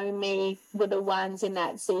to know me were the ones in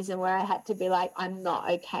that season where I had to be like, I'm not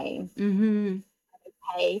okay.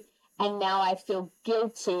 Okay, and now I feel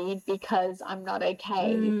guilty because I'm not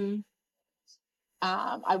okay.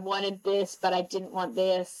 I wanted this, but I didn't want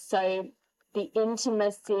this. So the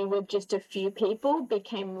intimacy with just a few people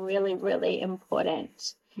became really, really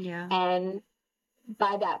important. Yeah. And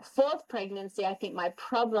by that fourth pregnancy, I think my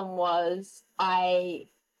problem was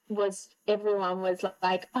everyone was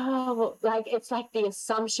like, oh, like it's like the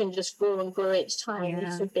assumption just grew and grew each time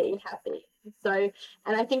you should be happy. So,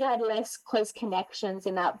 and I think I had less close connections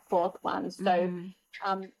in that fourth one. So,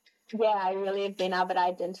 I really have been able to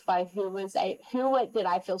identify who did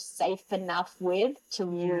I feel safe enough with to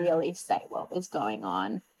really say what was going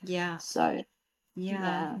on. Yeah. So,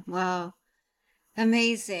 Wow.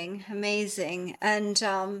 Amazing. And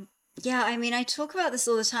I mean, I talk about this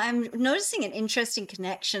all the time. I'm noticing an interesting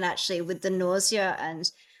connection actually with the nausea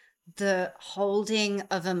and the holding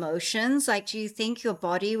of emotions. Like, do you think your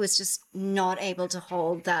body was just not able to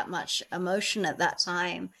hold that much emotion at that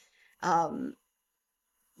time?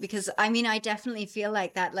 Because I mean, I definitely feel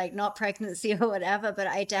like that, like not pregnancy or whatever, but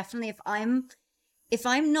I definitely, if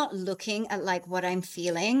I'm not looking at like what I'm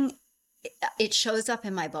feeling, it shows up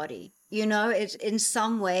in my body. it in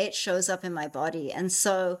some way it shows up in my body. And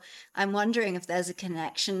so I'm wondering if there's a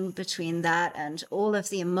connection between that and all of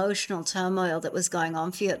the emotional turmoil that was going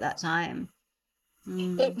on for you at that time.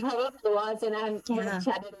 It probably was, and we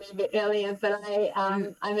chatted a little bit earlier, but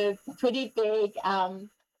I'm a pretty big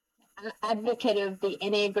advocate of the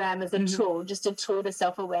Enneagram as a tool, just a tool to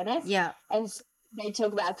self-awareness. Yeah. And they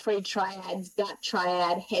talk about 3 triads: gut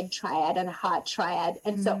triad, head triad, and heart triad.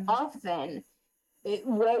 And so often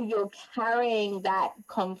where you're carrying that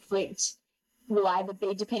conflict will either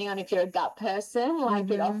be, depending on if you're a gut person,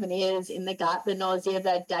 like it often is in the gut, the nausea,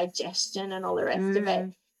 the digestion, and all the rest of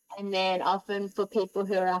it. And then often for people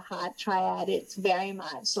who are a heart triad, it's very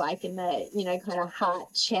much like in the, kind of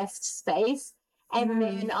heart chest space. And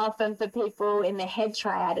then often for people in the head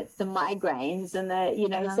triad, it's the migraines and the,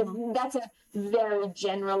 so that's a very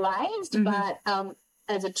generalized, but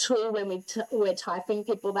as a tool, when we're typing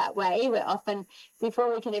people that way, we're often,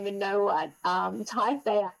 before we can even know what type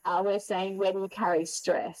they are, we're saying, where do you carry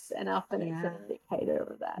stress? And often it's an indicator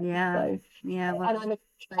of that. Well, and I'm a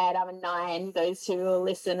triad, I'm a 9. Those who will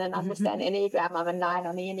listen and understand Enneagram, I'm a 9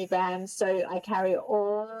 on the Enneagram. So I carry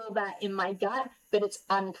all that in my gut, but it's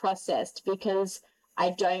unprocessed because I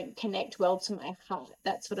don't connect well to my heart.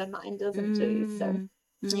 That's what a 9 doesn't do. So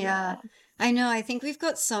I know. I think we've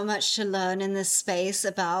got so much to learn in this space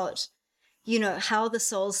about, how the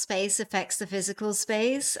soul space affects the physical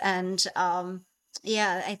space. And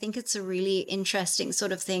I think it's a really interesting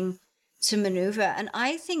sort of thing to maneuver. And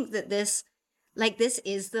I think that this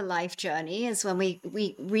is the life journey, is when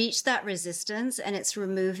we reach that resistance, and it's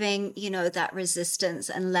removing, that resistance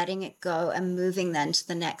and letting it go and moving then to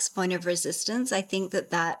the next point of resistance. I think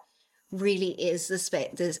that really is the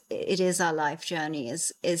space. It is our life journey,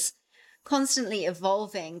 is constantly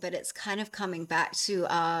evolving, but it's kind of coming back to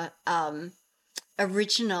our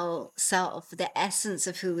original self, the essence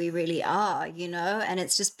of who we really are, and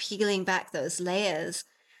it's just peeling back those layers.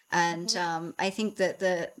 And I think that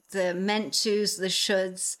the meant tos, the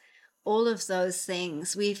shoulds, all of those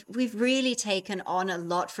things, we've really taken on a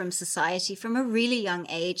lot from society from a really young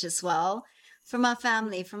age as well, from our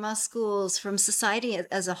family, from our schools, from society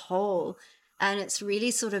as a whole. And it's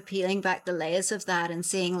really sort of peeling back the layers of that and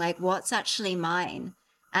seeing like what's actually mine,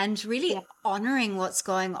 and really honoring what's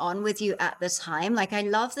going on with you at the time. Like, I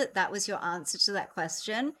love that was your answer to that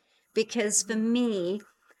question, because for me,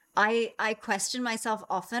 I question myself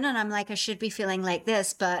often, and I'm like, I should be feeling like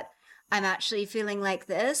this, but I'm actually feeling like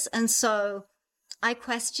this. And so I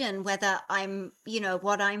question whether I'm,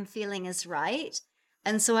 what I'm feeling is right.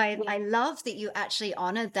 And so I love that you actually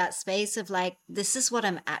honored that space of like, this is what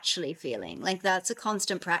I'm actually feeling. Like, that's a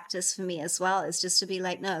constant practice for me as well, is just to be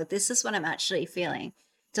like, no, this is what I'm actually feeling.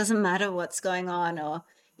 Doesn't matter what's going on or,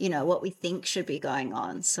 what we think should be going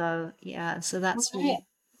on. So, so that's really...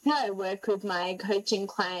 I work with my coaching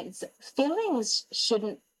clients. Feelings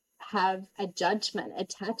shouldn't have a judgment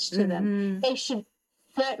attached to them. They should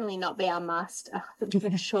certainly not be our master.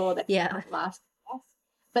 For sure that they're not master.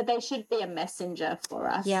 But they should be a messenger for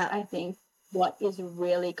us. I think what is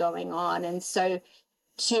really going on. And so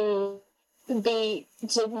to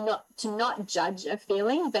not judge a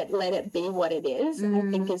feeling, but let it be what it is. I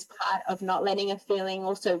think is part of not letting a feeling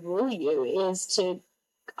also rule you, is to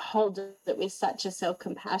hold it with such a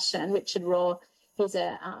self-compassion. Richard Rohr, he's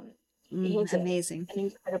amazing, an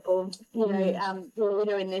incredible,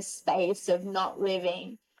 leader in this space of not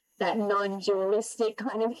living that non-dualistic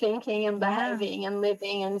kind of thinking and behaving and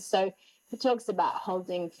living. And so he talks about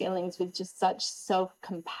holding feelings with just such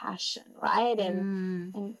self-compassion, right?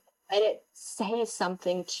 And let it say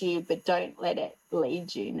something to you, but don't let it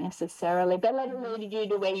lead you necessarily. But let it lead you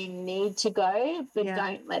to where you need to go, but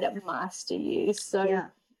don't let it master you. So,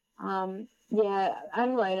 I'm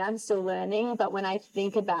still learning. But when I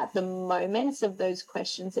think about the moments of those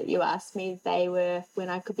questions that you asked me, they were when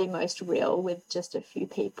I could be most real with just a few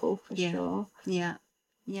people, for sure. Yeah,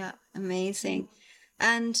 amazing.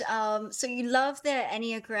 And so you love the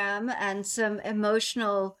Enneagram and some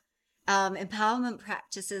emotional empowerment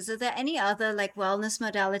practices. Are there any other like wellness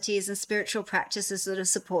modalities and spiritual practices that have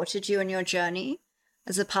supported you in your journey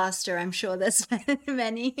as a pastor? I'm sure there's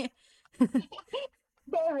many.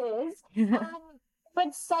 There is.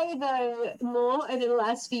 But say, though, more over the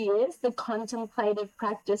last few years, the contemplative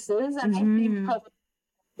practices, and I think probably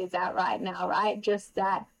is out right now, right? Just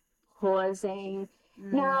that pausing.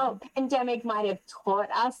 Now, pandemic might have taught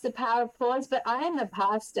us the power of pause, but I am a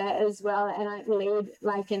pastor as well, and I lead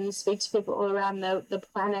and speak to people all around the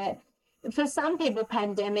planet. for some people,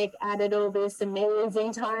 pandemic added all this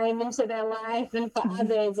amazing time into their life, and for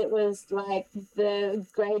others, it was like the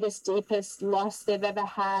greatest, deepest loss they've ever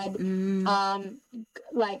had.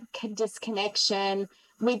 Like disconnection.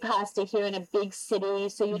 We passed it here in a big city,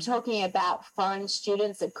 so you're talking about foreign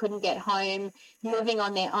students that couldn't get home, living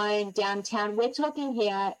on their own downtown. We're talking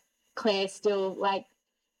here, Claire, still like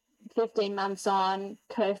 15 months on,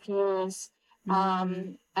 curfews,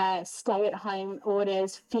 stay-at-home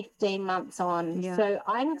orders, 15 months on. Yeah. So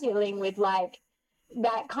I'm dealing with like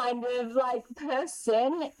that kind of like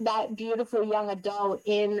person, that beautiful young adult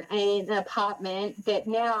in an apartment that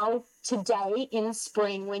now today in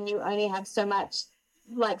spring, when you only have so much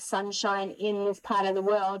like sunshine in this part of the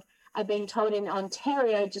world, I've been told in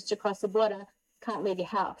Ontario, just across the border, can't leave your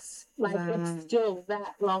house. Like it's still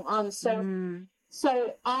that long on.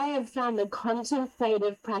 So I have found the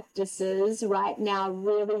contemplative practices right now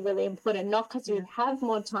really, really important, not because we have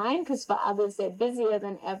more time, because for others they're busier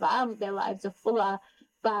than ever, their lives are fuller,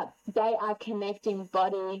 but they are connecting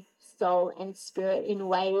body, soul, and spirit in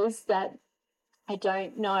ways that I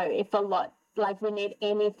don't know if a lot, like we need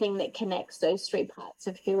anything that connects those three parts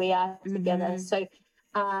of who we are together. So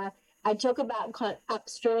I talk about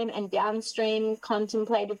upstream and downstream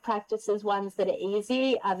contemplative practices. Ones that are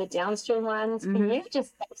easy are the downstream ones for you,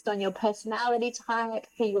 just based on your personality type,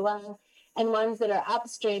 who you are. And ones that are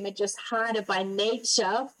upstream are just harder by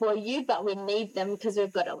nature for you, but we need them because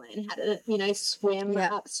we've got to learn how to, swim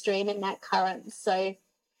upstream in that current. So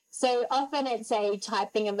often it's a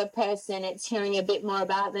typing of a person, it's hearing a bit more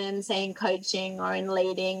about them, say in coaching or in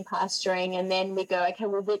leading, pastoring, and then we go, okay,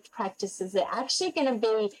 well, which practices are actually going to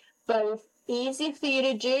be both easy for you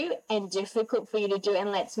to do and difficult for you to do,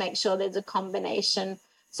 and let's make sure there's a combination.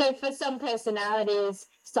 So for some personalities,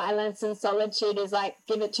 silence and solitude is like,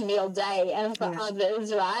 give it to me all day, and for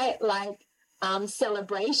others, right, like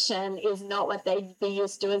celebration is not what they'd be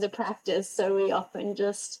used to as a practice, so we often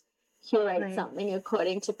just curate something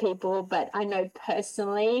according to people. But I know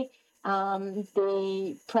personally those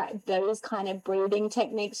kind of breathing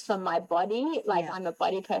techniques for my body, like I'm a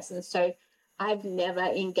body person, so I've never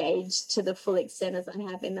engaged to the full extent as I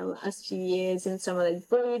have in the last few years in some of those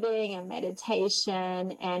breathing and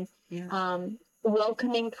meditation, and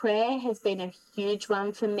welcoming prayer has been a huge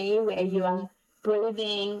one for me, where you are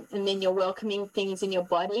breathing and then you're welcoming things in your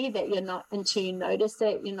body that you're not, until you notice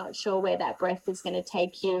it, you're not sure where that breath is going to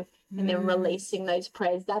take you, and then releasing those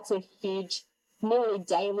prayers. That's a huge, nearly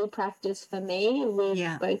daily practice for me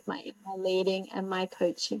with both my leading and my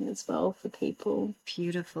coaching as well for people.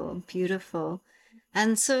 Beautiful, beautiful.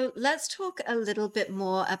 And so let's talk a little bit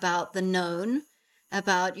more about the known,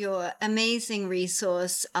 about your amazing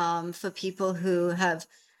resource for people who have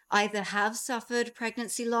either suffered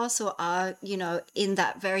pregnancy loss or are, in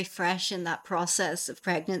that very fresh in that process of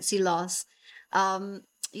pregnancy loss.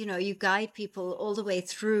 You guide people all the way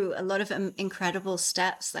through a lot of incredible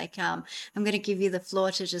steps. Like, I'm going to give you the floor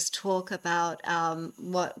to just talk about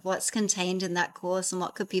what's contained in that course and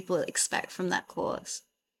what could people expect from that course.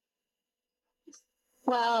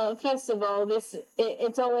 Well, first of all,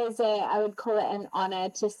 it's always I would call it an honor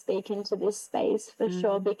to speak into this space for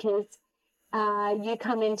sure, because you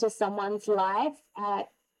come into someone's life at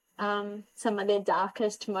some of their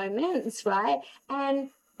darkest moments, right?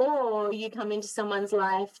 Or you come into someone's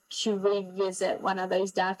life to revisit one of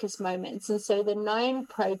those darkest moments. And so the Known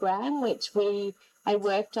program, which I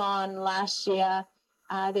worked on last year,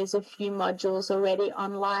 there's a few modules already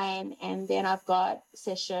online, and then I've got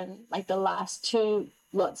the last 2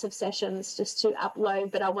 lots of sessions just to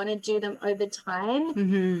upload, but I want to do them over time.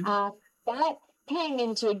 That came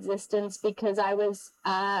into existence because I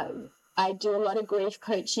do a lot of grief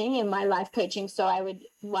coaching in my life coaching. So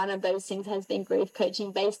one of those things has been grief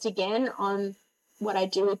coaching, based again on what I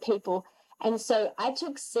do with people. And so I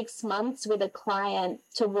took 6 months with a client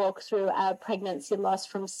to walk through a pregnancy loss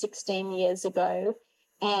from 16 years ago.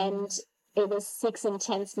 And it was 6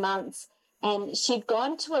 intense months. And she'd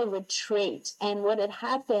gone to a retreat. And what had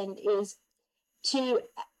happened is, to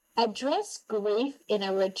address grief in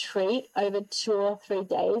a retreat over 2 or 3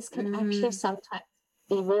 days can actually sometimes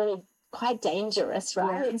be really quite dangerous,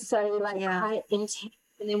 right? So quite intense.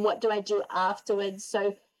 And then what do I do afterwards?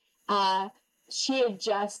 So she had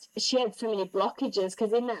so many blockages,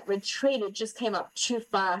 because in that retreat it just came up too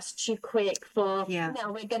fast, too quick for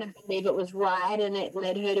now we're going to believe it was right, and it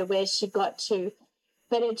led her to where she got to.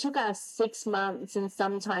 But it took us 6 months, and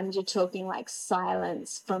sometimes you're talking like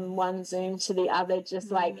silence from one Zoom to the other,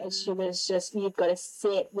 just like as she was just, you've got to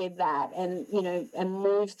sit with that and, and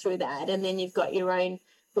move through that. And then you've got your own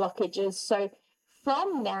blockages. So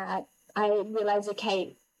from that, I realized,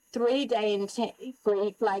 okay, 3-day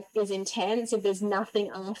grief like is intense if there's nothing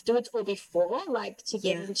afterwards or before, like to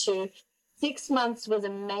get into 6 months was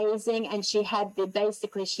amazing. And she had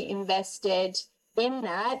basically she invested in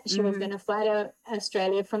that. She was going to fly to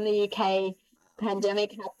Australia from the UK.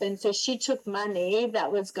 Pandemic happened, so she took money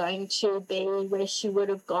that was going to be where she would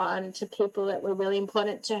have gone to people that were really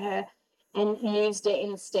important to her and used it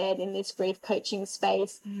instead in this grief coaching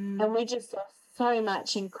space. And we just saw so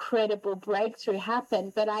much incredible breakthrough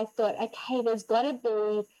happen. But I thought, okay, there's got to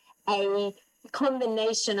be a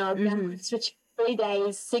combination of balance, which 3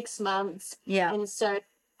 days, 6 months. And so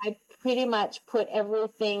I pretty much put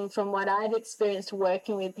everything from what I've experienced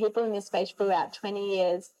working with people in this space for about 20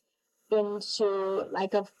 years into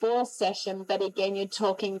like a 4 session. But again, you're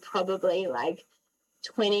talking probably like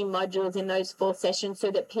 20 modules in those 4 sessions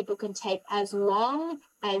so that people can take as long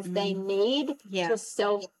as they need to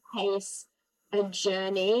self-pace a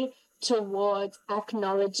journey towards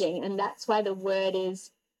acknowledging. And that's why the word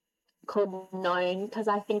is called known, because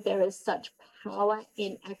I think there is such power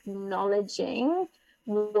in acknowledging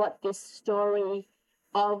what this story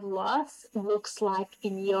of loss looks like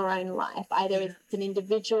in your own life, either it's an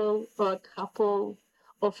individual or a couple,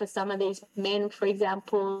 or for some of these men, for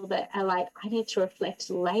example, that are like, I need to reflect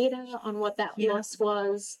later on what that loss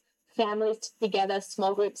was. Families together,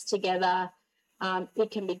 small groups together,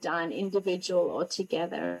 it can be done individual or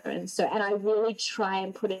together. And I really try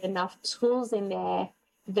and put enough tools in there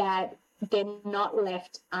that they're not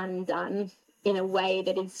left undone in a way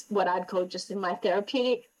that is what I'd call, just in my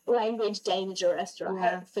therapeutic language, dangerous,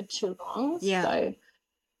 right, for too long. So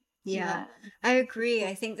I agree.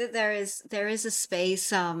 I think that there is a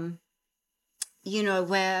space where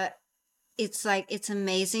it's like, it's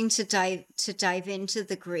amazing to dive into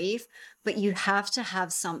the grief, but you have to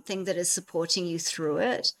have something that is supporting you through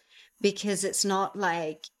it, because it's not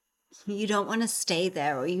like you don't want to stay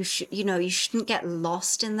there, or you shouldn't get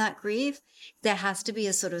lost in that grief. There has to be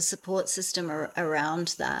a sort of support system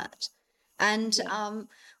around that. And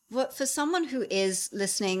what for someone who is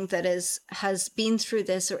listening that has been through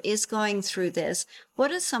this or is going through this,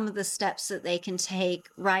 what are some of the steps that they can take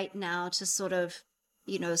right now to sort of,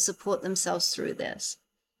 support themselves through this?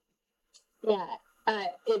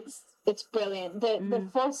 It's brilliant. The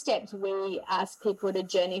 4 steps we ask people to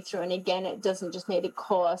journey through, and again, it doesn't just need a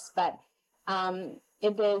course, but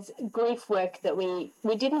if there's grief work that we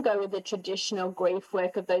didn't go with the traditional grief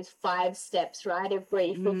work of those 5 steps, right, of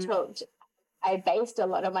grief. I based a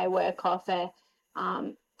lot of my work off a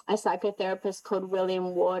psychotherapist called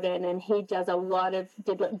William Warden, and he does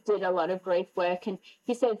did a lot of grief work, and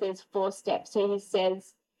he says there's 4 steps. So he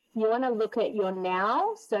says you want to look at your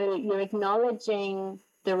now, so you're acknowledging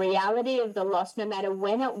the reality of the loss, no matter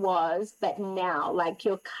when it was, but now, like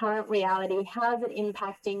your current reality. How is it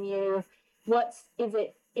impacting you? Is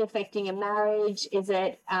it affecting a marriage? Is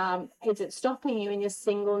it stopping you in your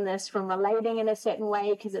singleness from relating in a certain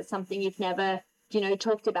way because it's something you've never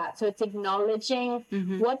talked about? So it's acknowledging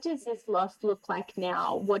what does this loss look like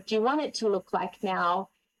now? What do you want it to look like now?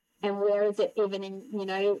 And where is it even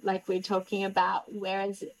in, like we're talking about, where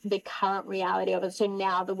is the current reality of it? So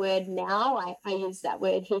now, the word now, I use that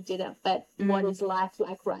word, he didn't, but what is life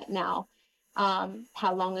like right now?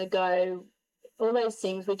 How long ago? All those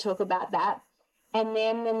things, we talk about that. And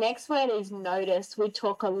then the next word is notice. We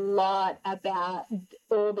talk a lot about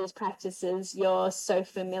all these practices you're so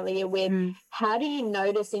familiar with. How do you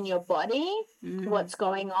notice in your body what's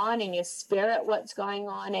going on, in your spirit what's going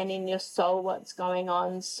on, and in your soul what's going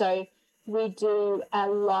on? So we do a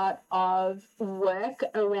lot of work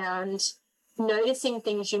around noticing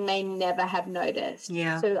things you may never have noticed.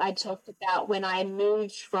 So I talked about when I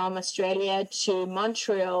moved from Australia to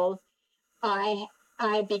Montreal,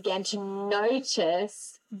 I began to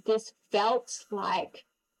notice this felt like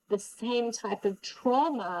the same type of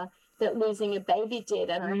trauma that losing a baby did,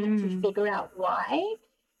 and I had to figure out why.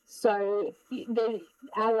 So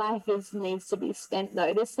our life needs to be spent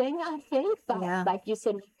noticing, I think. But like you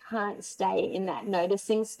said, you can't stay in that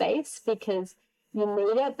noticing space because you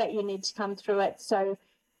need it, but you need to come through it. So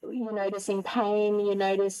you're noticing pain, you're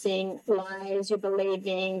noticing lies, you're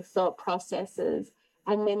believing, thought processes.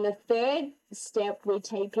 And then the third step we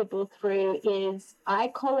take people through is, I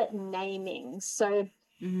call it naming. So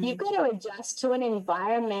you've got to adjust to an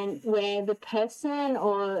environment where the person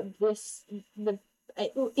or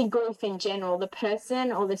in grief in general, the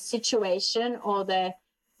person or the situation or the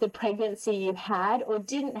pregnancy you had or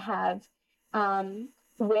didn't have,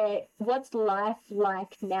 what's life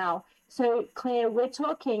like now? So Claire, we're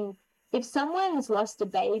talking, if someone's lost a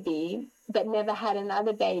baby but never had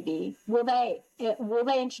another baby, will they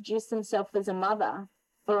introduce themselves as a mother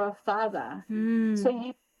or a father?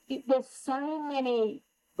 So there's so many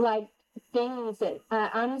like things that are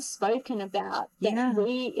unspoken about that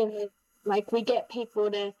we get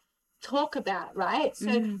people to talk about, right?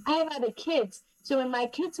 So I have other kids. So when my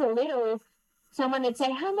kids were little, someone would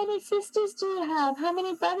say, how many sisters do you have? How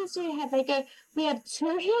many brothers do you have? They go, we have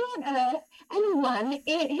 2 here on earth and 1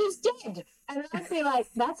 who's dead. And I'd be like,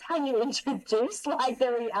 that's how you introduce like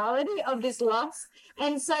the reality of this loss.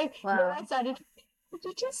 And so then I started, did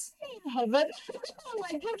you just say in heaven?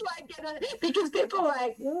 Like, just like, because people are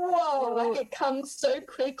like, whoa, like it comes so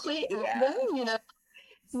quickly at them, you know.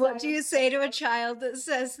 What do you say to a child that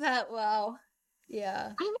says that? Wow.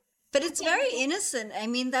 Yeah. But it's very innocent. I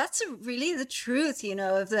mean, that's really the truth, you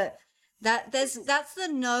know, of that's the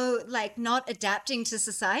no, like not adapting to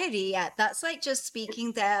society yet. That's like just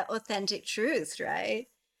speaking their authentic truth, right?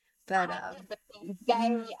 But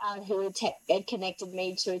they are who connected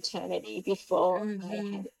me to eternity before I had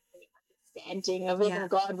any understanding of even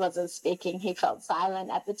God wasn't speaking. He felt silent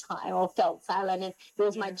at the time, or felt silent, and it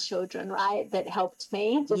was my children, right, that helped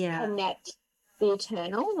me just connect the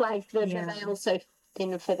eternal, like the they also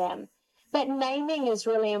in for them. But naming is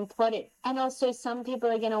really important. And also some people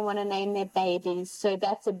are going to want to name their babies. So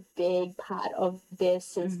that's a big part of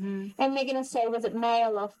this. And they're going to say, was it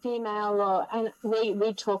male or female? And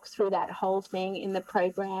we talk through that whole thing in the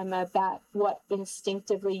program about what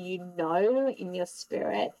instinctively you know in your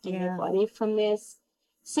spirit, in your body from this.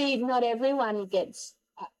 See, not everyone gets...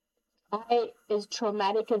 as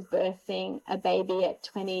traumatic as birthing a baby at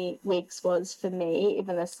 20 weeks was for me,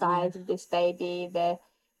 even the size of this baby,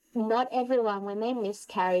 not everyone, when they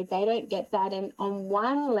miscarry, they don't get that. And on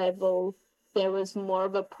one level, there was more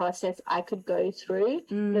of a process I could go through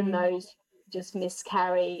than those who just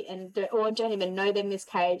miscarry or don't even know they're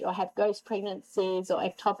miscarried, or have ghost pregnancies or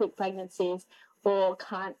ectopic pregnancies, or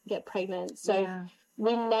can't get pregnant. So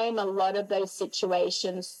we name a lot of those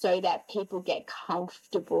situations so that people get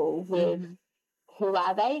comfortable with who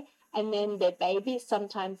are they. And then their babies,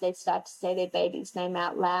 sometimes they start to say their baby's name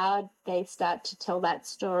out loud. They start to tell that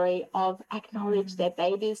story of acknowledge their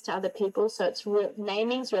babies to other people. So it's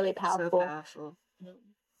naming's really powerful. So powerful.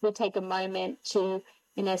 We take a moment to,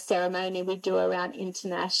 in a ceremony we do around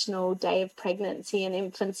International Day of Pregnancy and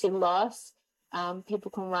Infancy Loss. People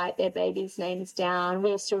can write their babies' names down.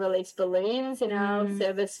 We used to release balloons in our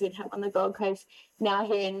service we'd have on the Gold Coast. Now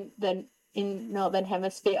here in Northern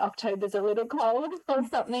Hemisphere, October's a little cold or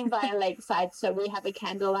something by a lakeside, so we have a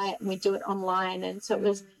candlelight and we do it online, and so it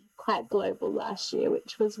was quite global last year,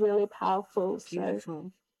 which was really powerful.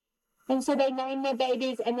 Beautiful. So they name their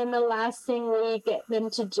babies, and then the last thing we get them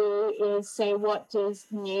to do is say, what is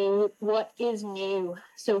new?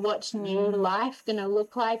 So what's new life going to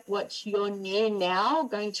look like? What's your new now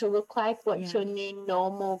going to look like? What's your new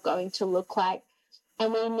normal going to look like?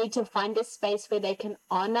 And we need to find a space where they can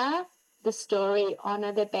honor the story,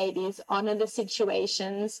 honor the babies, honor the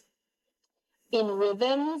situations in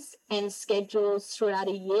rhythms and schedules throughout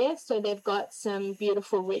a year. So they've got some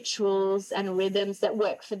beautiful rituals and rhythms that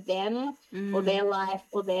work for them or their life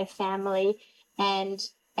or their family. And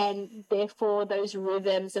therefore those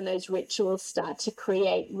rhythms and those rituals start to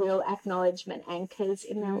create real acknowledgement anchors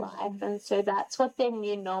in their life. And so that's what their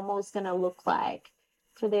new normal is going to look like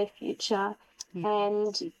for their future.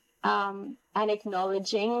 And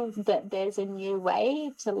acknowledging that there's a new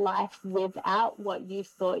way to life without what you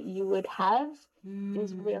thought you would have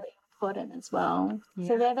is really important as well.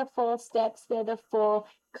 So they're the 4 steps, they're the 4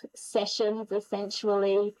 sessions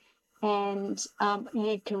essentially, and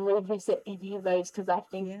you can revisit any of those, because I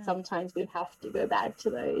think sometimes we have to go back to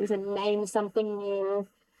those and name something new,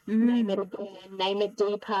 name it again, name it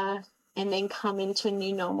deeper, and then come into a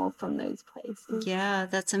new normal from those places. Yeah,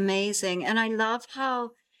 that's amazing. And I love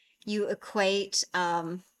how you equate,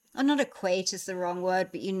 or not equate is the wrong word,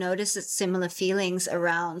 but you notice it's similar feelings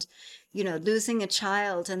around, you know, losing a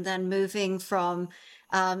child and then moving from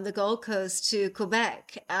the Gold Coast to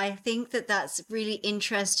Quebec. I think that that's really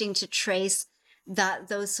interesting to trace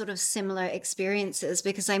those sort of similar experiences,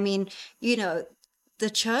 because I mean, you know,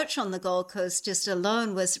 the church on the Gold Coast just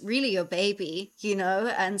alone was really your baby, you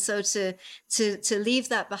know, and so to leave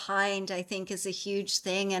that behind, I think is a huge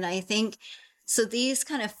thing. And I think, so these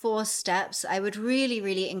kind of 4 steps, I would really,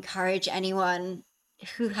 really encourage anyone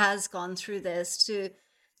who has gone through this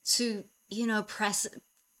to, you know,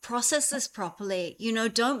 process this properly. You know,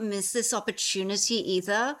 don't miss this opportunity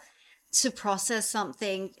either to process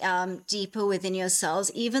something deeper within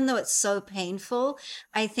yourselves, even though it's so painful.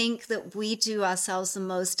 I think that we do ourselves the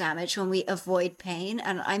most damage when we avoid pain.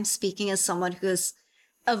 And I'm speaking as someone who has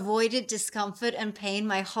avoided discomfort and pain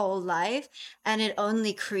my whole life, and it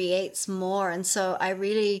only creates more. And so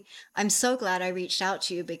I'm so glad I reached out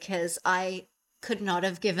to you, because I could not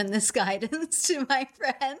have given this guidance to my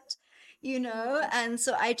friend, and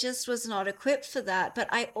so I just was not equipped for that. But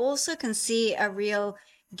I also can see a real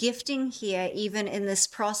gifting here, even in this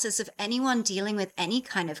process of anyone dealing with any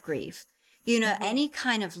kind of grief, any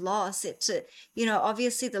kind of loss.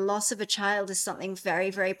 Obviously the loss of a child is something very,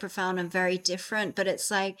 very profound and very different. But it's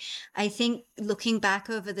like, I think looking back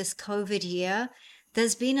over this COVID year,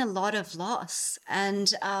 there's been a lot of loss.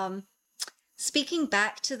 And speaking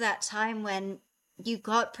back to that time when you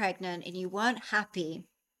got pregnant and you weren't happy,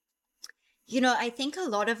 I think a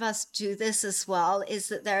lot of us do this as well, is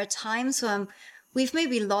that there are times when we've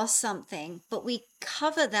maybe lost something, but we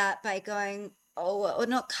cover that by going, or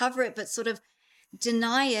not cover it, but sort of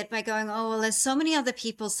deny it by going, oh, well, there's so many other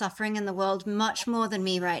people suffering in the world, much more than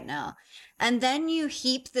me right now. And then you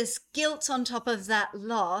heap this guilt on top of that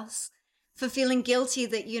loss for feeling guilty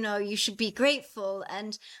that, you should be grateful.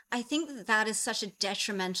 And I think that that is such a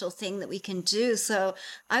detrimental thing that we can do. So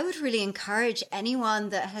I would really encourage anyone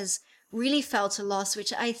that has really felt a loss,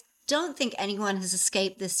 which I don't think anyone has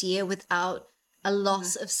escaped this year without a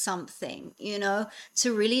loss of something,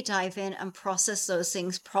 to really dive in and process those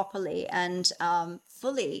things properly and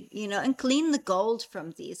fully, and glean the gold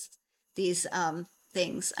from these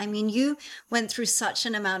things. I mean, you went through such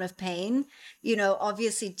an amount of pain,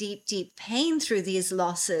 obviously deep, deep pain through these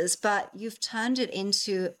losses, but you've turned it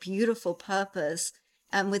into beautiful purpose.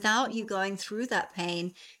 And without you going through that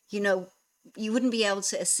pain, you wouldn't be able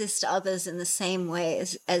to assist others in the same way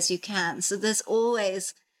as you can. So there's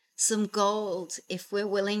always some gold if we're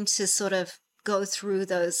willing to sort of go through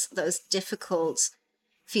those difficult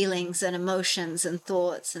feelings and emotions and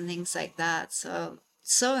thoughts and things like that.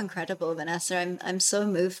 So incredible, Vanessa. I'm so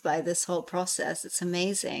moved by this whole process. It's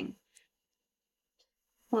amazing.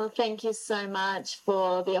 Well, thank you so much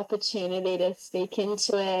for the opportunity to speak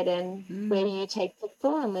into it, and where you take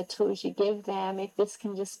people and the tools you give them. If this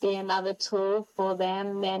can just be another tool for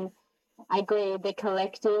them, then I agree. The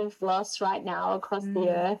collective loss right now across the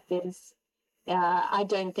earth is, I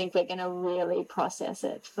don't think we're going to really process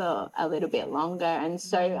it for a little bit longer. And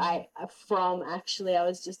so I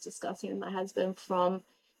was just discussing with my husband, from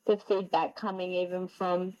the feedback coming even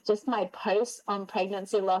from just my posts on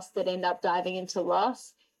pregnancy loss that end up diving into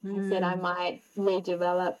loss. I said I might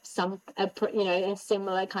redevelop a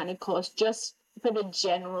similar kind of course just for the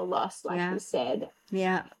general loss, like you said.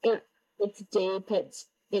 Yeah. It's deep, it's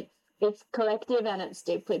collective, and it's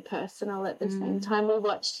deeply personal at the same time. We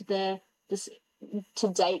watched to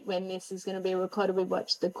date, when this is going to be recorded, we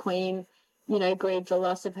watched the Queen, grieve the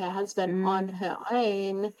loss of her husband on her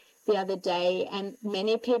own the other day, and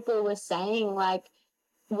many people were saying, like,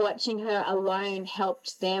 watching her alone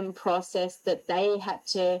helped them process that they had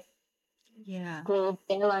to grieve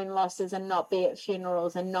their own losses and not be at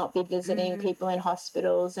funerals and not be visiting people in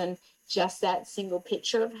hospitals, and just that single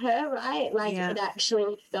picture of her, right? Like, it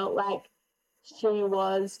actually felt like she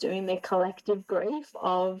was doing the collective grief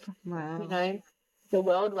of, the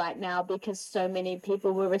world right now, because so many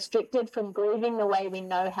people were restricted from grieving the way we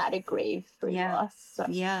know how to grieve through loss. So.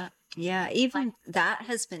 Yeah. Even that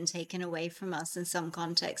has been taken away from us in some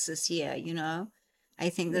contexts this year, I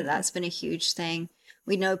think that that's been a huge thing.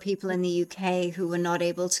 We know people in the UK who were not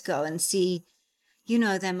able to go and see,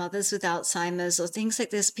 their mothers with Alzheimer's or things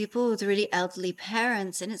like this, people with really elderly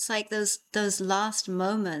parents. And it's like those last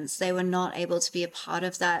moments, they were not able to be a part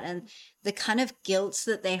of that. And the kind of guilt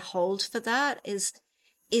that they hold for that is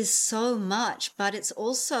so much, but it's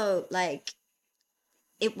also like,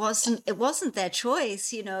 it wasn't their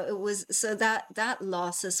choice, it was, so that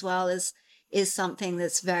loss as well is something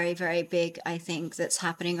that's very, very big, I think, that's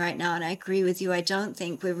happening right now. And I agree with you. I don't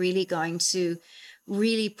think we're really going to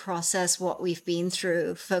really process what we've been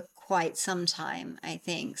through for quite some time, I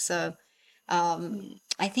think. So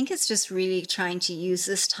I think it's just really trying to use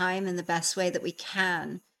this time in the best way that we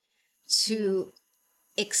can to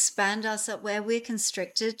expand ourselves where we're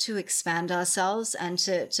constricted, to expand ourselves and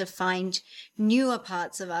to find newer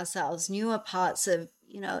parts of ourselves, newer parts of,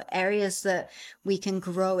 areas that we can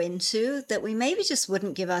grow into that we maybe just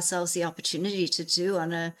wouldn't give ourselves the opportunity to do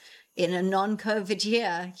in a non-COVID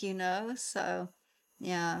year, So,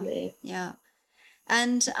 yeah.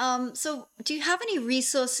 And so do you have any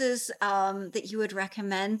resources that you would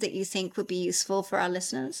recommend that you think would be useful for our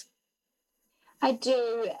listeners? I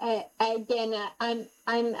do. I'm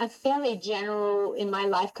a fairly general in my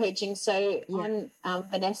life coaching. So on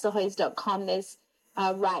vanessahoyes.com, there's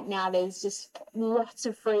right now there's just lots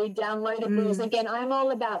of free downloadables. Again, I'm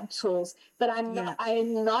all about tools, but I'm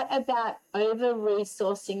not about over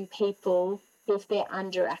resourcing people if they're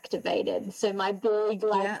underactivated. So my big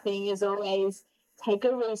thing is always take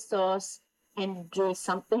a resource and do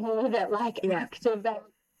something with it, like activate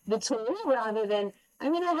the tool, rather than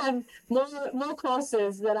I'm going to have more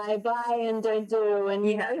courses that I buy and don't do, and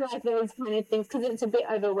you know, like those kind of things, because it's a bit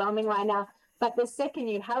overwhelming right now. But the second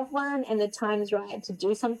you have one and the time's right to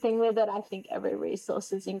do something with it, I think every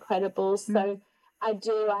resource is incredible. So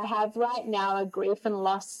I have right now a grief and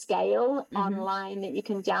loss scale online that you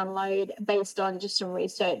can download based on just some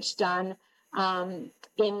research done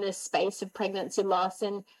in the space of pregnancy loss.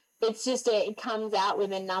 And it's just, it comes out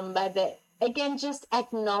with a number that, again, just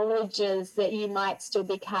acknowledges that you might still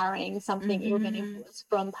be carrying something, even if it's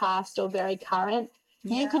from past or very current.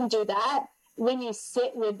 You can do that. When you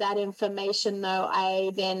sit with that information, though,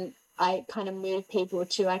 I kind of move people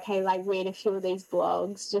to, okay, like read a few of these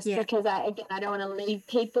blogs, just because I don't want to leave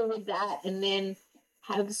people with that and then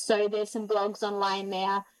there's some blogs online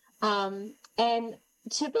there. And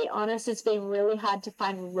to be honest, it's been really hard to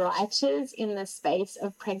find writers in the space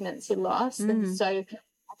of pregnancy loss. And so I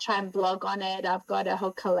try and blog on it. I've got a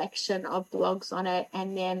whole collection of blogs on it.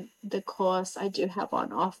 And then the course I do have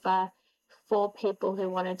on offer for people who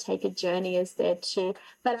want to take a journey is there too.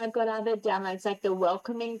 But I've got other downloads, like the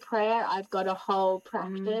welcoming prayer. I've got a whole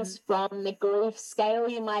practice from the grief scale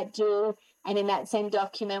you might do. And in that same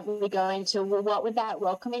document, we go into, well, what would that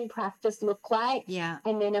welcoming practice look like? Yeah.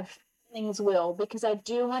 And then if things will, because I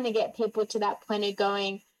do want to get people to that point of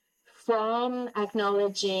going from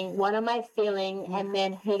acknowledging what am I feeling and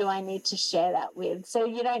then who do I need to share that with. So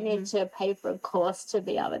you don't need to pay for a course to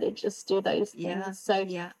be able to just do those things. So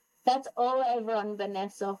that's all over on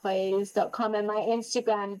vanessahoyes.com, and my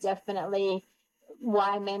Instagram, definitely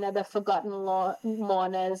why men are the forgotten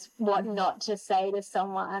mourners, what not to say to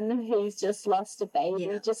someone who's just lost a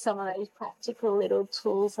baby. Just some of those practical little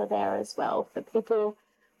tools are there as well for people.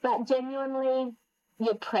 But genuinely,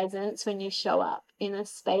 your presence when you show up in a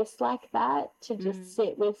space like that, to just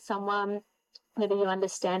sit with someone, whether you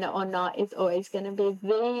understand it or not, is always going to be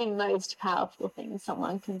the most powerful thing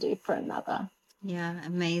someone can do for another. Yeah,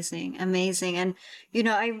 amazing. And, you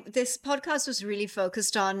know, this podcast was really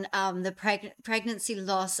focused on the pregnancy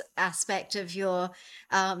loss aspect of your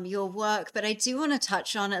work, but I do want to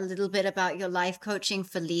touch on a little bit about your life coaching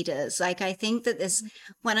for leaders. Like, I think that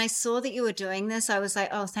when I saw that you were doing this, I was like,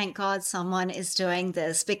 oh, thank God someone is doing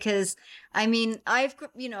this, because I mean, I've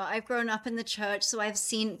grown up in the church, so I've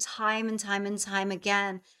seen time and time and time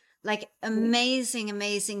again, like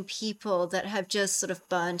amazing people that have just sort of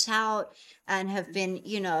burnt out and have been,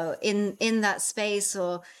 you know, in that space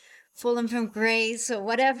or fallen from grace or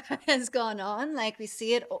whatever has gone on. Like we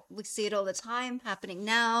see it all the time happening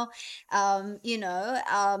now,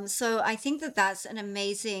 so I think that that's an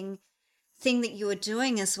amazing thing that you are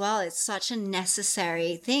doing as well. It's such a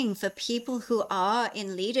necessary thing for people who are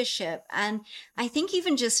in leadership. And I think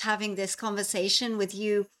even just having this conversation with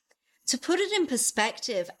you, to put it in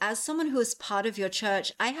perspective, as someone who is part of your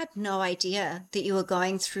church, I had no idea that you were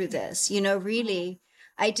going through this. You know, really,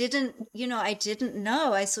 I didn't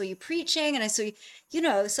know. I saw you preaching and I saw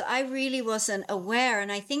you, so I really wasn't aware.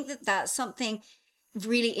 And I think that that's something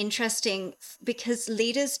really interesting, because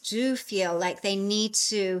leaders do feel like they need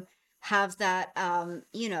to have that,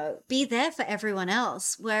 be there for everyone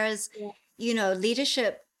else. Whereas,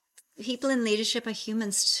 people in leadership are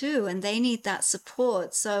humans too, and they need that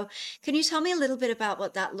support. So can you tell me a little bit about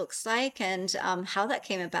what that looks like and how that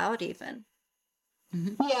came about even? Yeah,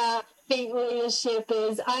 I think leadership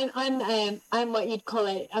is, I'm what you'd call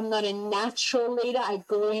it, I'm not a natural leader. I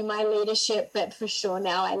grew my leadership, but for sure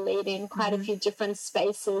now I lead in quite a few different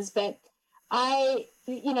spaces. But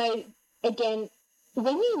again,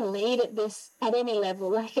 when you lead at any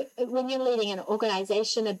level, like when you're leading an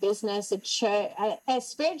organization, a business, a church, a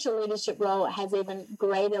spiritual leadership role has even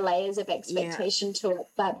greater layers of expectation to it.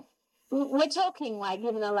 But we're talking, like,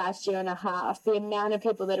 even the last year and a half, the amount of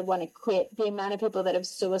people that want to quit, the amount of people that have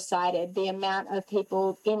suicided, the amount of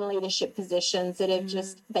people in leadership positions that have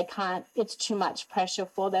they can't, it's too much pressure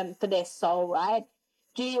for them, for their soul, right?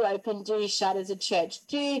 Do you open? Do you shut as a church?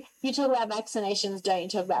 Do you talk about vaccinations? Don't you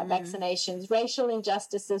talk about vaccinations? Racial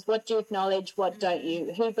injustices, what do you acknowledge? What don't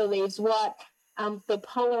you? Who believes what? The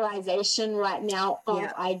polarization right now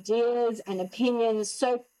of ideas and opinions.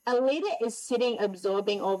 So a leader is sitting,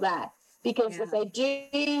 absorbing all that, because if they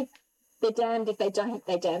do, they're damned. If they don't,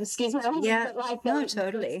 they're damned. Excuse me. Yeah, no,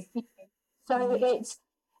 totally.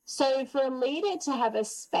 So for a leader to have a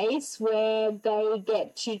space where they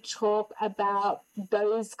get to talk about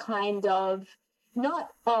those kind of not,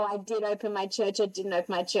 oh, I did open my church, I didn't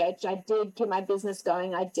open my church, I did keep my business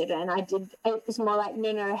going, I didn't, I did. It was more like,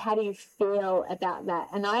 no, how do you feel about that?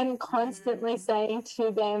 And I'm constantly saying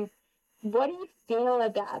to them, what do you feel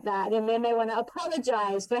about that? And then they want to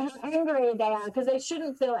apologize for how angry they are because they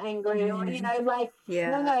shouldn't feel angry, or, like,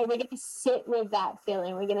 no, we're going to sit with that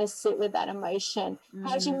feeling. We're going to sit with that emotion.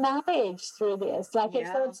 How's your marriage through this? Like,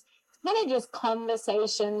 it's kind of just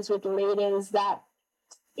conversations with leaders that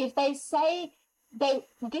if they say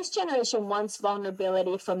this generation wants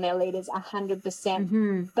vulnerability from their leaders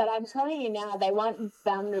 100%, but I'm telling you now, they want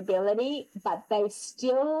vulnerability, but they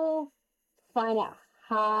still find it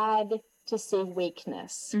hard to see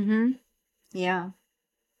weakness. Yeah.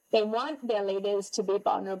 They want their leaders to be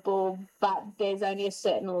vulnerable, but there's only a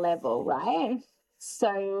certain level, right?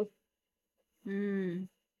 So, be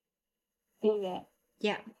there.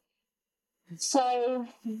 Yeah. So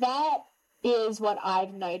that is what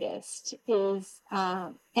I've noticed is,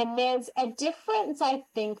 and there's a difference, I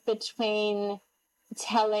think, between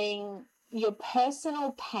telling your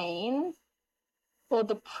personal pain or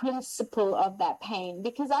the principle of that pain,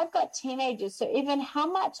 because I've got teenagers. So even how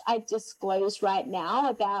much I disclose right now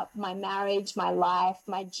about my marriage, my life,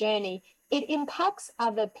 my journey, it impacts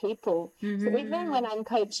other people. So even when I'm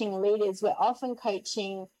coaching leaders, we're often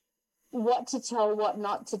coaching what to tell, what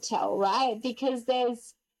not to tell, right? Because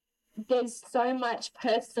there's so much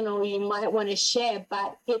personal you might want to share,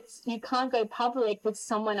 but you can't go public with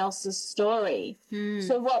someone else's story.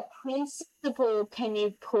 So what principle can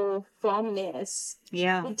you pull from this?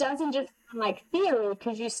 Yeah. It doesn't just sound like theory,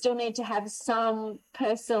 because you still need to have some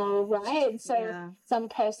personal, right? So some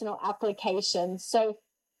personal application. So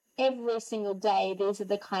every single day, these are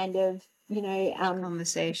the kind of,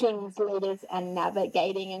 things leaders and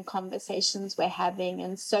navigating and conversations we're having.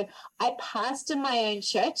 And so I pastor my own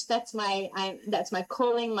church. That's my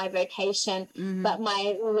calling, my vocation. But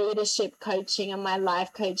my leadership coaching and my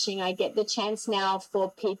life coaching, I get the chance now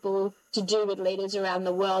for people to do with leaders around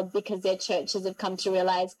the world, because their churches have come to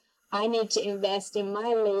realize I need to invest in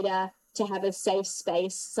my leader to have a safe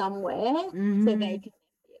space somewhere so they can be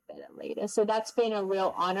a better leader. So that's been a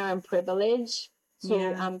real honor and privilege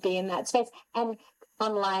to be in that space. And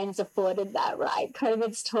online's afforded that, right?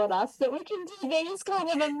 COVID's taught us that we can do these kind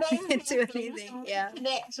of amazing things.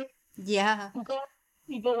 Connect with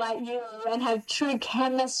people like you and have true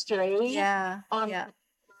chemistry online.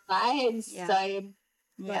 So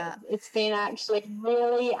it's been actually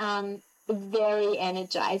really very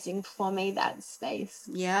energizing for me, that space.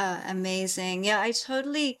 Yeah, amazing. Yeah, I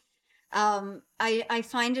totally I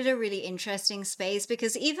find it a really interesting space,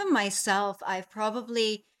 because even myself, I've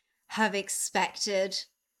probably have expected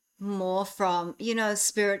more from,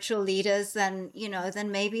 spiritual leaders than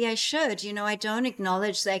maybe I should. I don't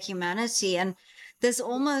acknowledge their humanity. And there's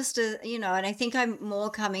almost and I think I'm more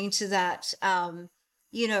coming to that,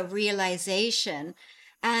 realization.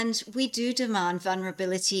 And we do demand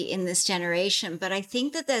vulnerability in this generation, but I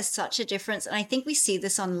think that there's such a difference. And I think we see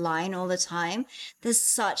this online all the time. There's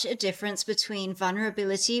such a difference between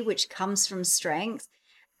vulnerability, which comes from strength,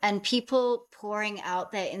 and people pouring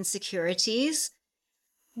out their insecurities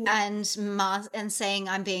and saying,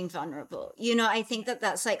 I'm being vulnerable. I think that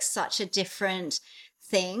that's like such a different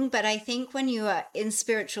thing. But I think when you are in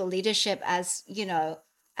spiritual leadership, as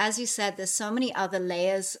you said, there's so many other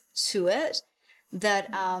layers to it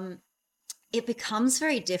that it becomes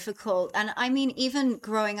very difficult. And I mean, even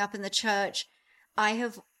growing up in the church, I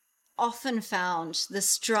have often found the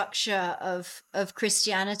structure of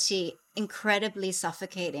Christianity incredibly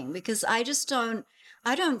suffocating, because I don't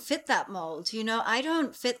fit that mold, I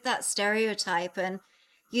don't fit that stereotype. And,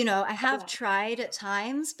 I have tried at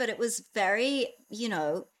times, but it was very,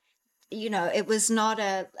 it was not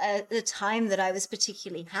a time that I was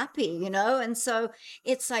particularly happy, and so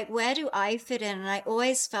it's like, where do I fit in? And I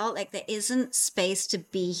always felt like there isn't space to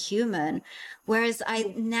be human. Whereas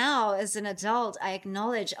now as an adult, I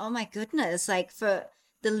acknowledge, oh my goodness, like for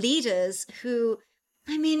the leaders who,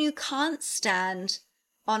 I mean, you can't stand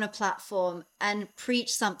on a platform and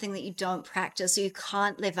preach something that you don't practice, or you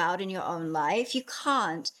can't live out in your own life. You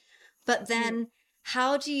can't. But then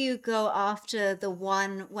how do you go after the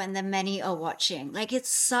one when the many are watching? Like, it's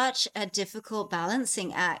such a difficult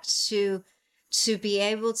balancing act to be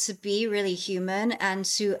able to be really human, and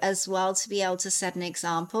to as well to be able to set an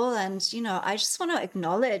example. And I just want to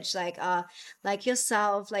acknowledge, like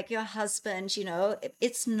yourself, like your husband,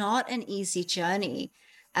 it's not an easy journey.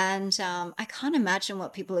 And I can't imagine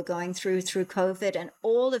what people are going through COVID and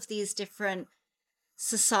all of these different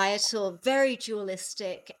societal, very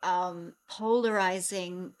dualistic,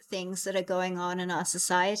 polarizing things that are going on in our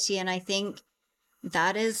society. And I think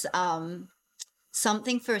that is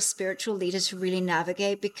something for a spiritual leader to really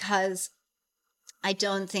navigate, because I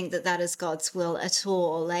don't think that that is God's will at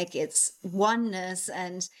all. Like, it's oneness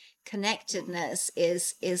and connectedness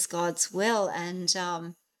is God's will. And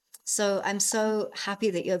so I'm so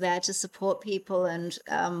happy that you're there to support people, and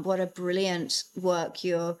what a brilliant work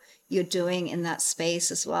you're doing in that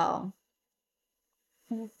space as well.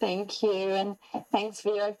 Thank you, and thanks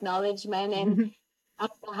for your acknowledgement. And on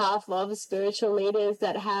behalf of spiritual leaders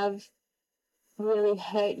that have really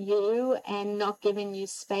hurt you and not given you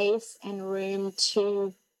space and room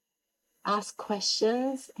to ask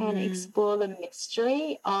questions and explore the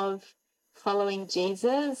mystery of following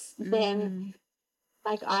Jesus, then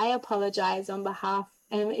like, I apologize on behalf,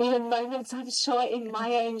 and in moments I'm sure in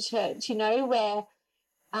my own church, you know, where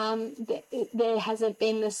there hasn't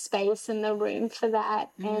been the space and the room for that.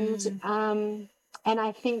 And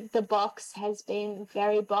I think the box has been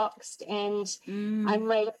very boxed, and I'm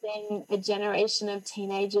raising a generation of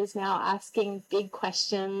teenagers now asking big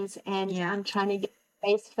questions, and I'm trying to get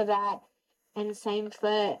space for that. And same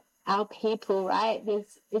for our people, right?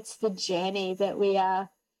 It's the journey that we've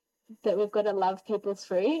got to love people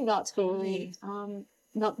through, not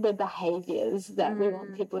the behaviors that we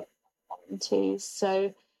want people to.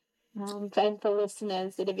 So, and for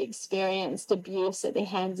listeners that have experienced abuse at the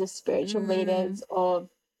hands of spiritual leaders, or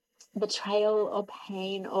betrayal or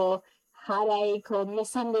pain or heartache or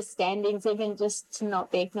misunderstandings, even just to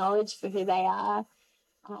not be acknowledged for who they are,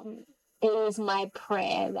 it is my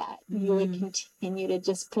prayer that you would continue to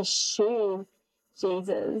just pursue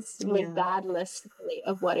Jesus, regardless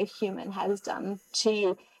of what a human has done to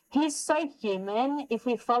you. He's so human. If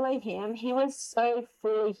we follow him, he was so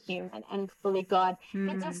fully human and fully God.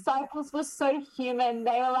 His disciples were so human.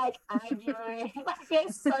 They were like, I know. Like,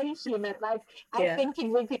 they're so human. Like, I think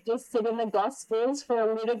if we could just sit in the Gospels for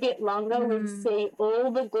a little bit longer, we'd see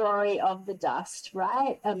all the glory of the dust,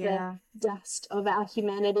 right? Of the dust of our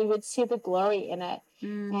humanity. We'd see the glory in it.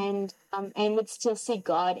 And we'd still see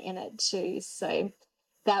God in it too. So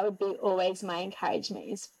that would be always my encouragement,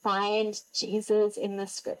 is find Jesus in the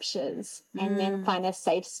scriptures and then find a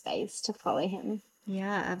safe space to follow him.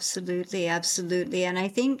 Yeah, absolutely. Absolutely. And I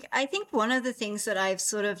think one of the things that I've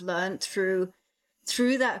sort of learned through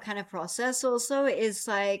that kind of process also is,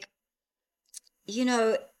 like, you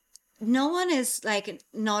know, no one is like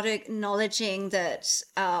not acknowledging that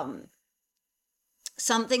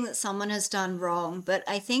something that someone has done wrong. But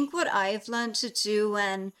I think what I've learned to do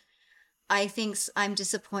when I think I'm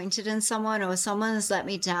disappointed in someone, or someone has let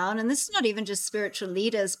me down, and this is not even just spiritual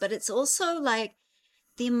leaders, but it's also like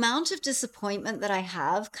the amount of disappointment that I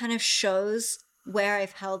have kind of shows where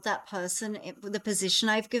I've held that person, the position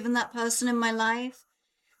I've given that person in my life.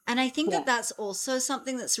 And I think that that's also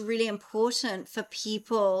something that's really important for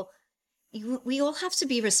people. We all have to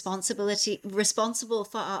be responsible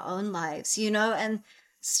for our own lives, you know, and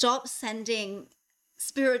stop sending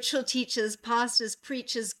spiritual teachers, pastors,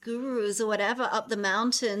 preachers, gurus, or whatever up the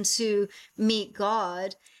mountain to meet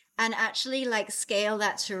God, and actually like scale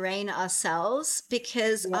that terrain ourselves,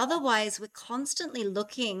 because otherwise we're constantly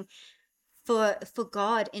looking for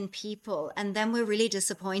God in people, and then we're really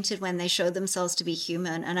disappointed when they show themselves to be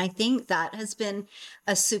human. And I think that has been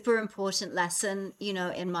a super important lesson, you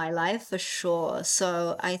know, in my life for sure.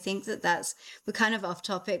 So I think we're kind of off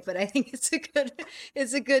topic, but I think it's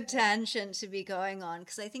a good tangent to be going on,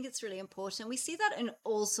 because I think it's really important. We see that in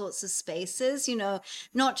all sorts of spaces, you know,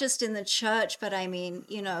 not just in the church, but I mean,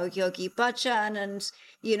 you know, Yogi Bhajan and,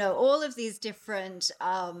 you know, all of these different,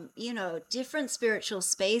 you know, different spiritual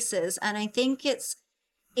spaces. And I think it's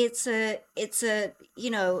a, you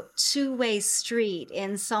know, two-way street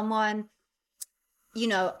in someone, you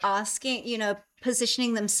know, asking, you know,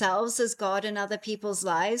 positioning themselves as God in other people's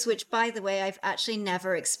lives, which, by the way, I've actually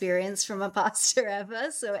never experienced from a pastor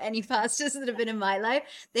ever. So any pastors that have been in my life,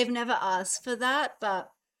 they've never asked for that. But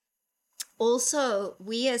also,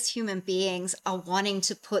 we as human beings are wanting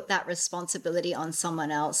to put that responsibility on someone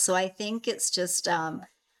else. So I think it's just a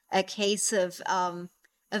case of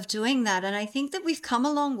doing that. And I think that we've come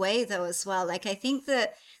a long way, though, as well. Like, I think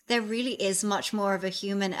that there really is much more of a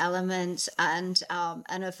human element and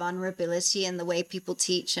a vulnerability in the way people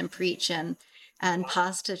teach and preach and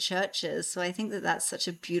pastor churches. So I think that that's such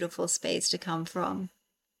a beautiful space to come from.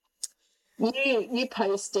 You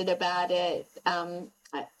posted about it.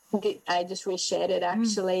 I just reshared it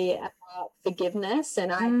actually about forgiveness,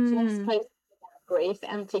 and I just posted about grief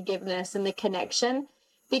and forgiveness and the connection,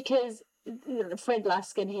 because Fred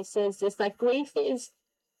Luskin, he says this, like, grief is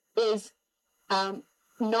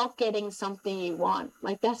not getting something you want.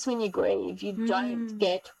 Like, that's when you grieve. You don't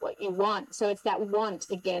get what you want. So it's that want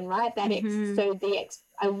again, right? That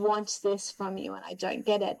I want this from you and I don't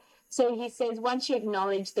get it. So he says, once you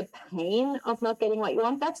acknowledge the pain of not getting what you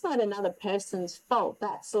want, that's not another person's fault.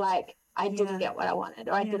 That's like, I didn't get what I wanted,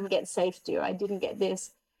 or I didn't get safety, or I didn't get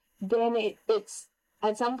this. Then it's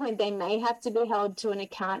at some point they may have to be held to an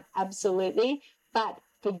account, absolutely, but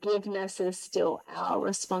forgiveness is still our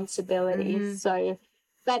responsibility. So,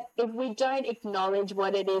 but if we don't acknowledge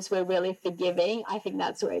what it is we're really forgiving, I think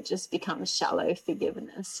that's where it just becomes shallow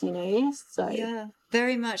forgiveness, you know? So yeah,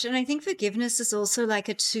 very much. And I think forgiveness is also like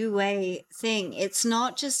a two-way thing. It's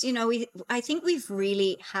not just, you know, I think we've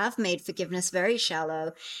really have made forgiveness very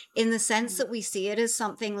shallow in the sense that we see it as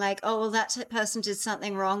something like, oh, well, that person did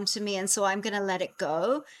something wrong to me, and so I'm going to let it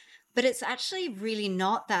go. But it's actually really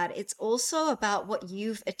not that. It's also about what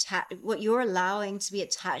what you're allowing to be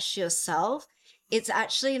attached to yourself. It's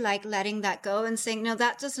actually like letting that go and saying, no,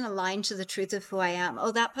 that doesn't align to the truth of who I am.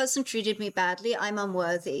 Oh, that person treated me badly. I'm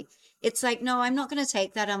unworthy. It's like, no, I'm not going to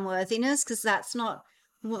take that unworthiness because that's not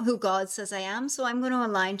who God says I am. So I'm going to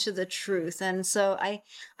align to the truth. And so I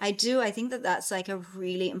think that that's like a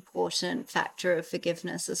really important factor of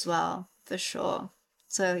forgiveness as well, for sure.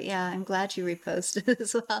 So yeah, I'm glad you reposted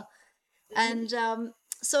as well. And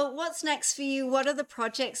so what's next for you? What are the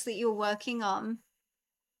projects that you're working on?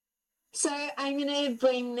 So I'm going to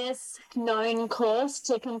bring this known course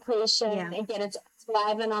to completion. Yeah. Again, it's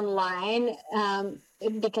live and online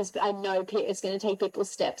because I know it's going to take people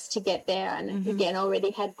steps to get there. And again,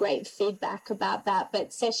 already had great feedback about that.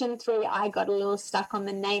 But session 3, I got a little stuck on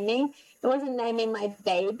the naming. It wasn't naming my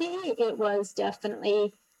baby. It was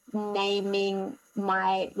definitely naming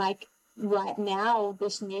my, like, right now,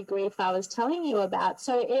 this new grief I was telling you about.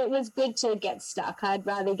 So it was good to get stuck. I'd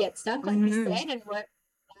rather get stuck, like you said, and work.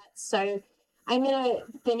 So I'm going to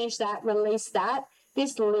finish that, release that.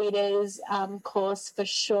 This leaders course for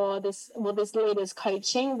sure, this leaders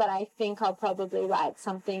coaching, but I think I'll probably write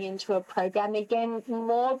something into a program again,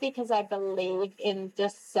 more because I believe in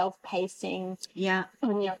just self-pacing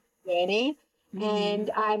on your journey.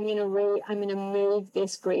 And I'm going to move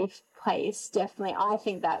this grief place, definitely. I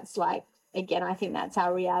think that's like, again, I think that's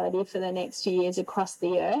our reality for the next few years across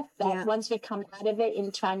the earth, that once we come out of it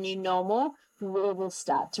into our new normal, we will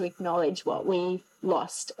start to acknowledge what we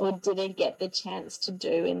lost or didn't get the chance to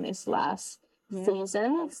do in this last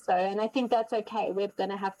season. So, and I think that's okay. We're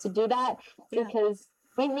going to have to do that because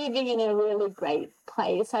we're moving in a really great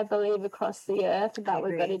place, I believe, across the earth, but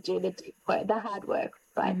we've got to do the deep work, the hard work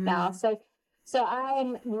right now. So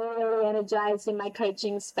I'm really energized in my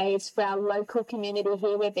coaching space for our local community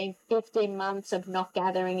here. We've been 15 months of not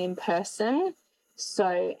gathering in person.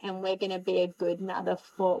 So, and we're going to be a good another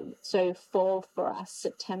fall for us,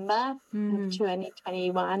 September of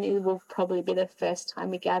 2021. It will probably be the first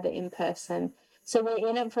time we gather in person. So we're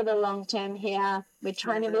in it for the long term here. We're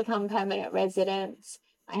trying to become permanent residents.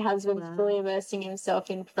 My husband's fully immersing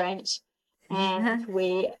himself in French, and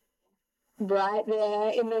we right there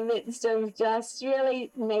in the midst of just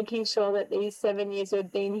really making sure that these 7 years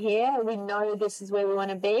we've been here, we know this is where we want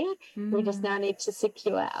to be. We just now need to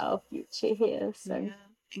secure our future here. So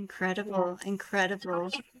Incredible.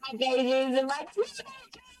 my babies and my teenagers.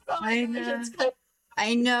 I know.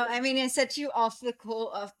 I know. I mean, I said to you off the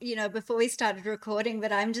call, before we started recording,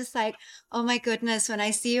 but I'm just like, oh my goodness, when I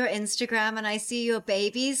see your Instagram and I see your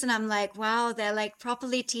babies, and I'm like, wow, they're like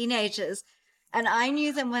properly teenagers. And I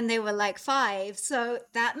knew them when they were like 5. So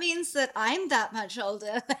that means that I'm that much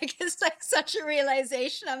older. Like, it's like such a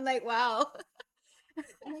realization. I'm like, wow. Look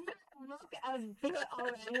a bit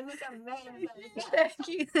older. You look amazing. Thank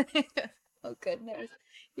you. Oh, goodness.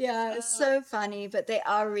 Yeah, it's so funny, but they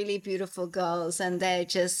are really beautiful girls, and they're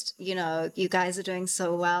just, you guys are doing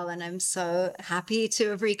so well, and I'm so happy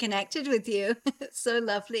to have reconnected with you. It's so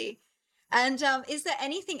lovely. And is there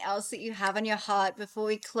anything else that you have on your heart before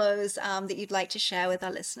we close that you'd like to share with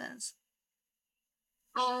our listeners?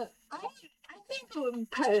 I think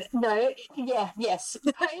post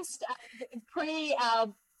pre our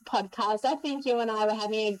podcast, I think you and I were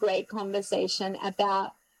having a great conversation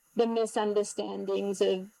about the misunderstandings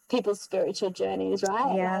of people's spiritual journeys,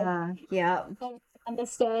 right? Yeah.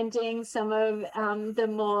 Understanding some of the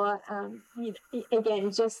more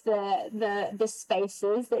again, just the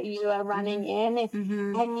spaces that you are running in,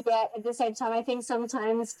 and yet at the same time, I think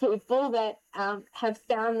sometimes people that have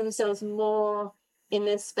found themselves more in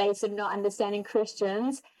this space of not understanding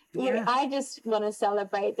Christians, I just want to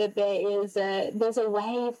celebrate that there's a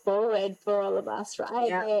way forward for all of us,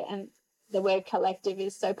 right? And the word collective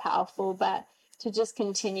is so powerful, but to just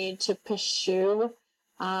continue to pursue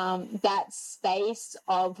that space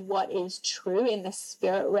of what is true in the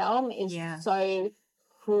spirit realm is so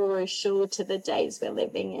crucial to the days we're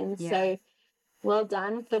living in. So well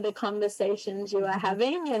done for the conversations you are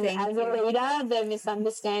having, and as a leader, the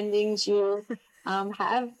misunderstandings you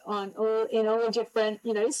have in all different,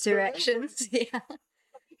 directions.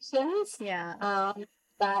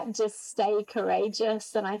 But just stay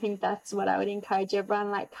courageous, and I think that's what I would encourage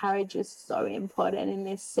everyone. Like, courage is so important in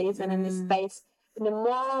this season, in this space. The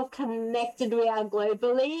more connected we are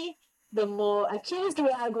globally, the more accused we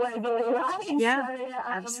are globally, right? So,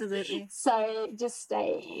 absolutely. So just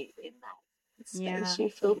stay in that space you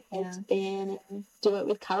feel called to be in, and do it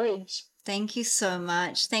with courage. Thank you so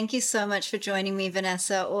much. Thank you so much for joining me,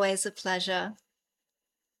 Vanessa. Always a pleasure.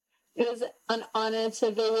 It was an honor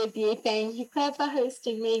to be with you. Thank you, Claire, for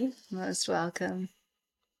hosting me. Most welcome.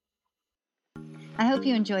 I hope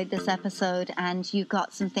you enjoyed this episode and you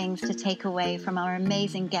got some things to take away from our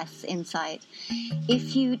amazing guests' insight.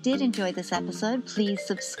 If you did enjoy this episode, please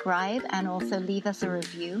subscribe and also leave us a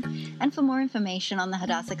review. And for more information on the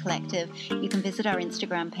Hadassah Collective, you can visit our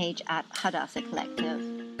Instagram page at Hadassah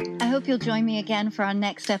Collective. I hope you'll join me again for our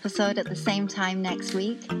next episode at the same time next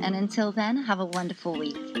week. And until then, have a wonderful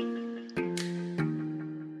week.